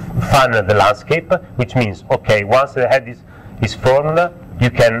perfect fan of the landscape, which means, okay, once the head is formed,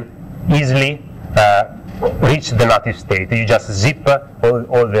 you can easily reach the native state. You just zip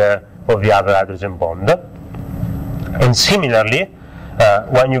all the other hydrogen bond. And similarly,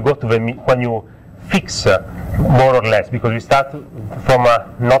 when you fix more or less, because we start from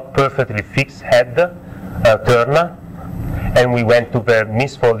a not perfectly fixed head turn, and we went to the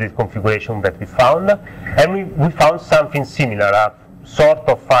misfolded configuration that we found, and we found something similar, a sort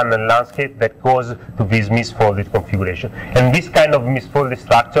of funnel landscape that goes to this misfolded configuration. And this kind of misfolded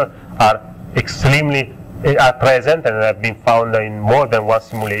structure are present and have been found in more than one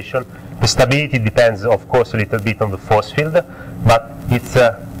simulation. The stability depends, of course, a little bit on the force field, but it's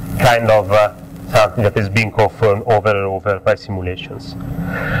kind of something that has been confirmed over and over by simulations.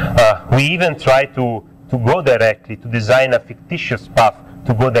 We even try to go directly, to design a fictitious path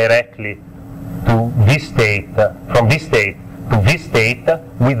to go directly to this state, from this state to this state,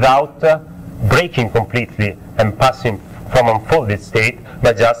 without breaking completely and passing from unfolded state,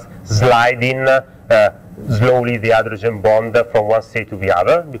 but just sliding slowly the hydrogen bond from one state to the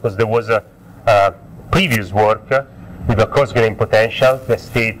other, because there was a previous work with a cross-grain potential that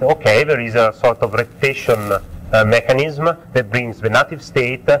state, okay, there is a sort of rotation mechanism that brings the native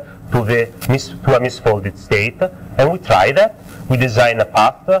state to a misfolded state, and we try that. We design a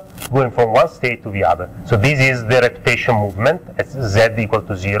path going from one state to the other. So this is the rotation movement at z equal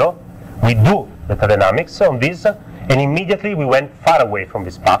to 0. We do metadynamics on this, and immediately we went far away from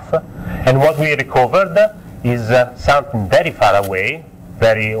this path. And what we recovered is something very far away,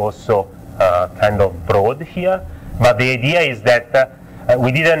 very also kind of broad here. But the idea is that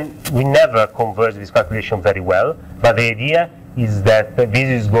we never converged this calculation very well. But the idea is that this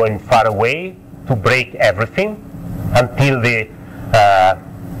is going far away to break everything until to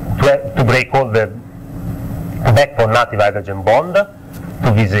break all the backbone native hydrogen bond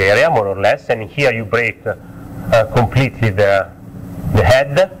to this area, more or less. And here you break completely the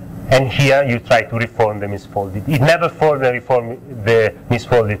head, and here you try to reform the misfolded. It never formed the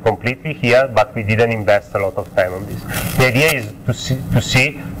misfolded completely here, but we didn't invest a lot of time on this. The idea is to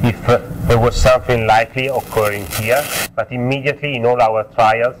see if there was something likely occurring here, but immediately in all our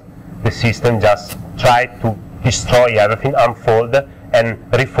trials, the system just tried to destroy everything, unfold, and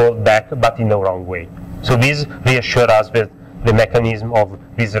refold back, but in the wrong way. So this reassures us that the mechanism of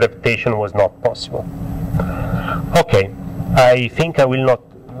this repetition was not possible. Okay, I think I will not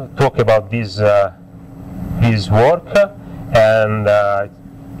talk about this work, and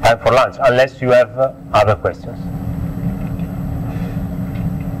time for lunch, unless you have other questions.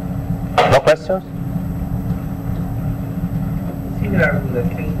 No questions? Similar to the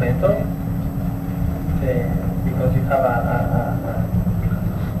string method, because you have a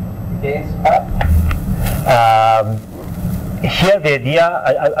guess path. Here the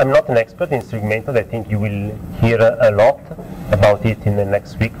idea, I'm not an expert in string method. I think you will hear a lot about it in the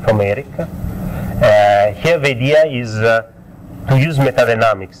next week from Eric. Here the idea is to use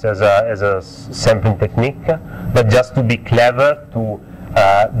metadynamics as a sampling technique, but just to be clever to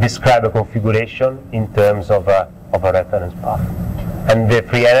describe a configuration in terms of a reference path. And the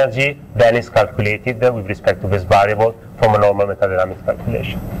free energy then is calculated with respect to this variable from a normal metadynamics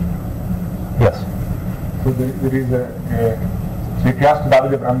calculation. Yes? So there is so if you ask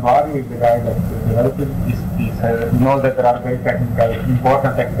Davide Brandvari, who is the guy that developed it, he knows that there are very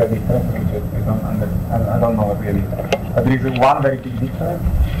important technical differences, which I don't know really. But there is one very big difference,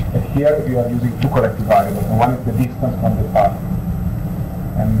 that here you are using two corrective variables, and one is the distance from the path,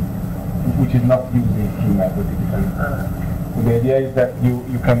 and which is not used in string method typically. So the idea is that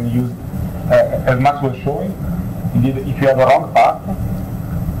you can use, as Max was showing, indeed if you have a wrong path,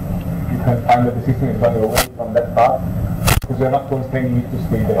 you can find that the system is going away from that path, because you're not constraining it to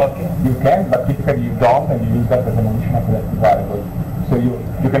stay there. Okay. You can, but typically you don't, and you use that as an additional corrective variable. So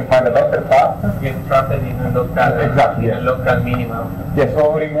you can find a better path. You trap it in a local, Exactly, yes. local minimum. Yes,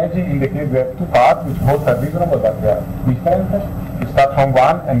 or imagine in the case we have two paths which both are reasonable but they are different. You start from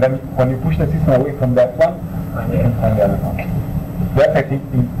one, and then when you push the system away from that one, you can find the other one. That I think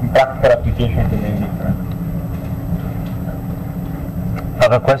in practical application is the main difference.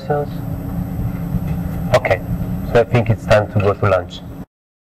 Other questions? Okay, so I think it's time to go to lunch.